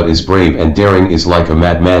humaneness but is brave and daring is like a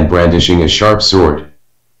madman brandishing a sharp sword.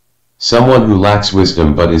 Someone who lacks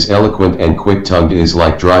wisdom but is eloquent and quick-tongued is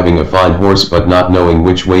like driving a fine horse but not knowing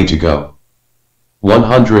which way to go.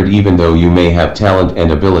 100 Even though you may have talent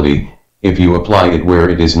and ability, If you apply it where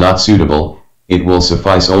it is not suitable, it will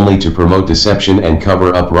suffice only to promote deception and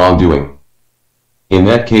cover up wrongdoing. In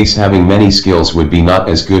that case, having many skills would be not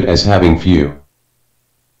as good as having few.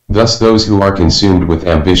 Thus those who are consumed with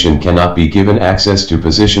ambition cannot be given access to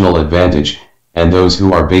positional advantage, and those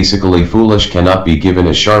who are basically foolish cannot be given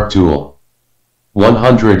a sharp tool.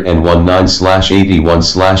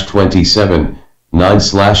 119/81/27,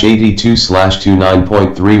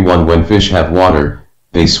 9/82/29.31 When fish have water,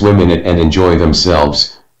 they swim in it and enjoy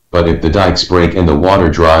themselves, but if the dikes break and the water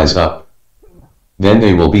dries up, then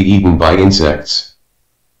they will be eaten by insects.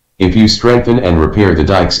 If you strengthen and repair the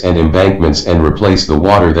dikes and embankments and replace the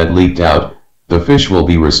water that leaked out, the fish will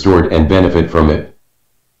be restored and benefit from it.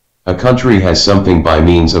 A country has something by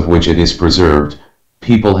means of which it is preserved,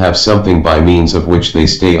 people have something by means of which they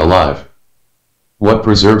stay alive. What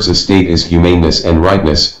preserves a state is humaneness and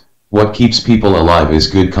rightness, what keeps people alive is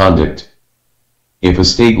good conduct. If a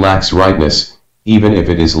state lacks rightness, even if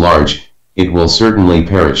it is large, it will certainly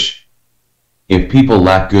perish. If people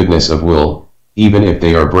lack goodness of will, even if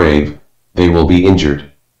they are brave, they will be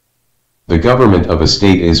injured. The government of a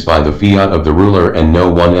state is by the fiat of the ruler and no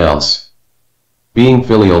one else. Being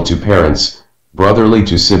filial to parents, brotherly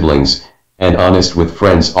to siblings, and honest with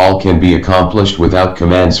friends, all can be accomplished without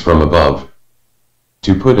commands from above.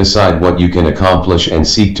 To put aside what you can accomplish and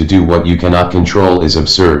seek to do what you cannot control is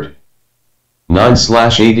absurd.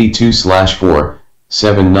 9/82/4,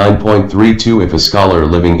 79.32 If a scholar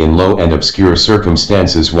living in low and obscure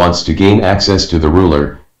circumstances wants to gain access to the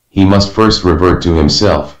ruler, he must first revert to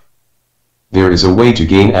himself. There is a way to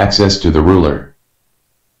gain access to the ruler.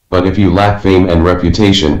 But if you lack fame and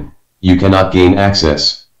reputation, you cannot gain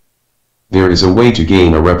access. There is a way to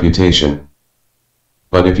gain a reputation.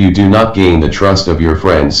 But if you do not gain the trust of your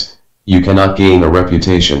friends, you cannot gain a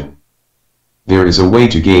reputation. There is a way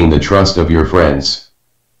to gain the trust of your friends.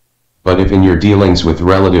 But if in your dealings with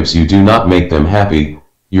relatives you do not make them happy,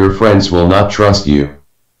 your friends will not trust you.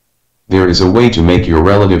 There is a way to make your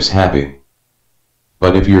relatives happy.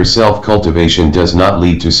 But if your self-cultivation does not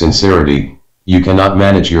lead to sincerity, you cannot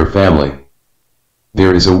manage your family.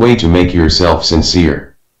 There is a way to make yourself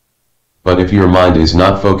sincere. But if your mind is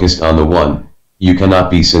not focused on the one, you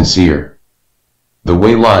cannot be sincere. The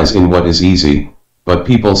way lies in what is easy, but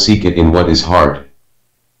people seek it in what is hard.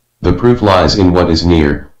 The proof lies in what is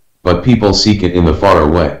near, but people seek it in the far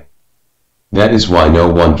away. That is why no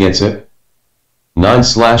one gets it.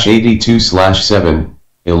 9/82/7,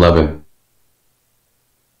 11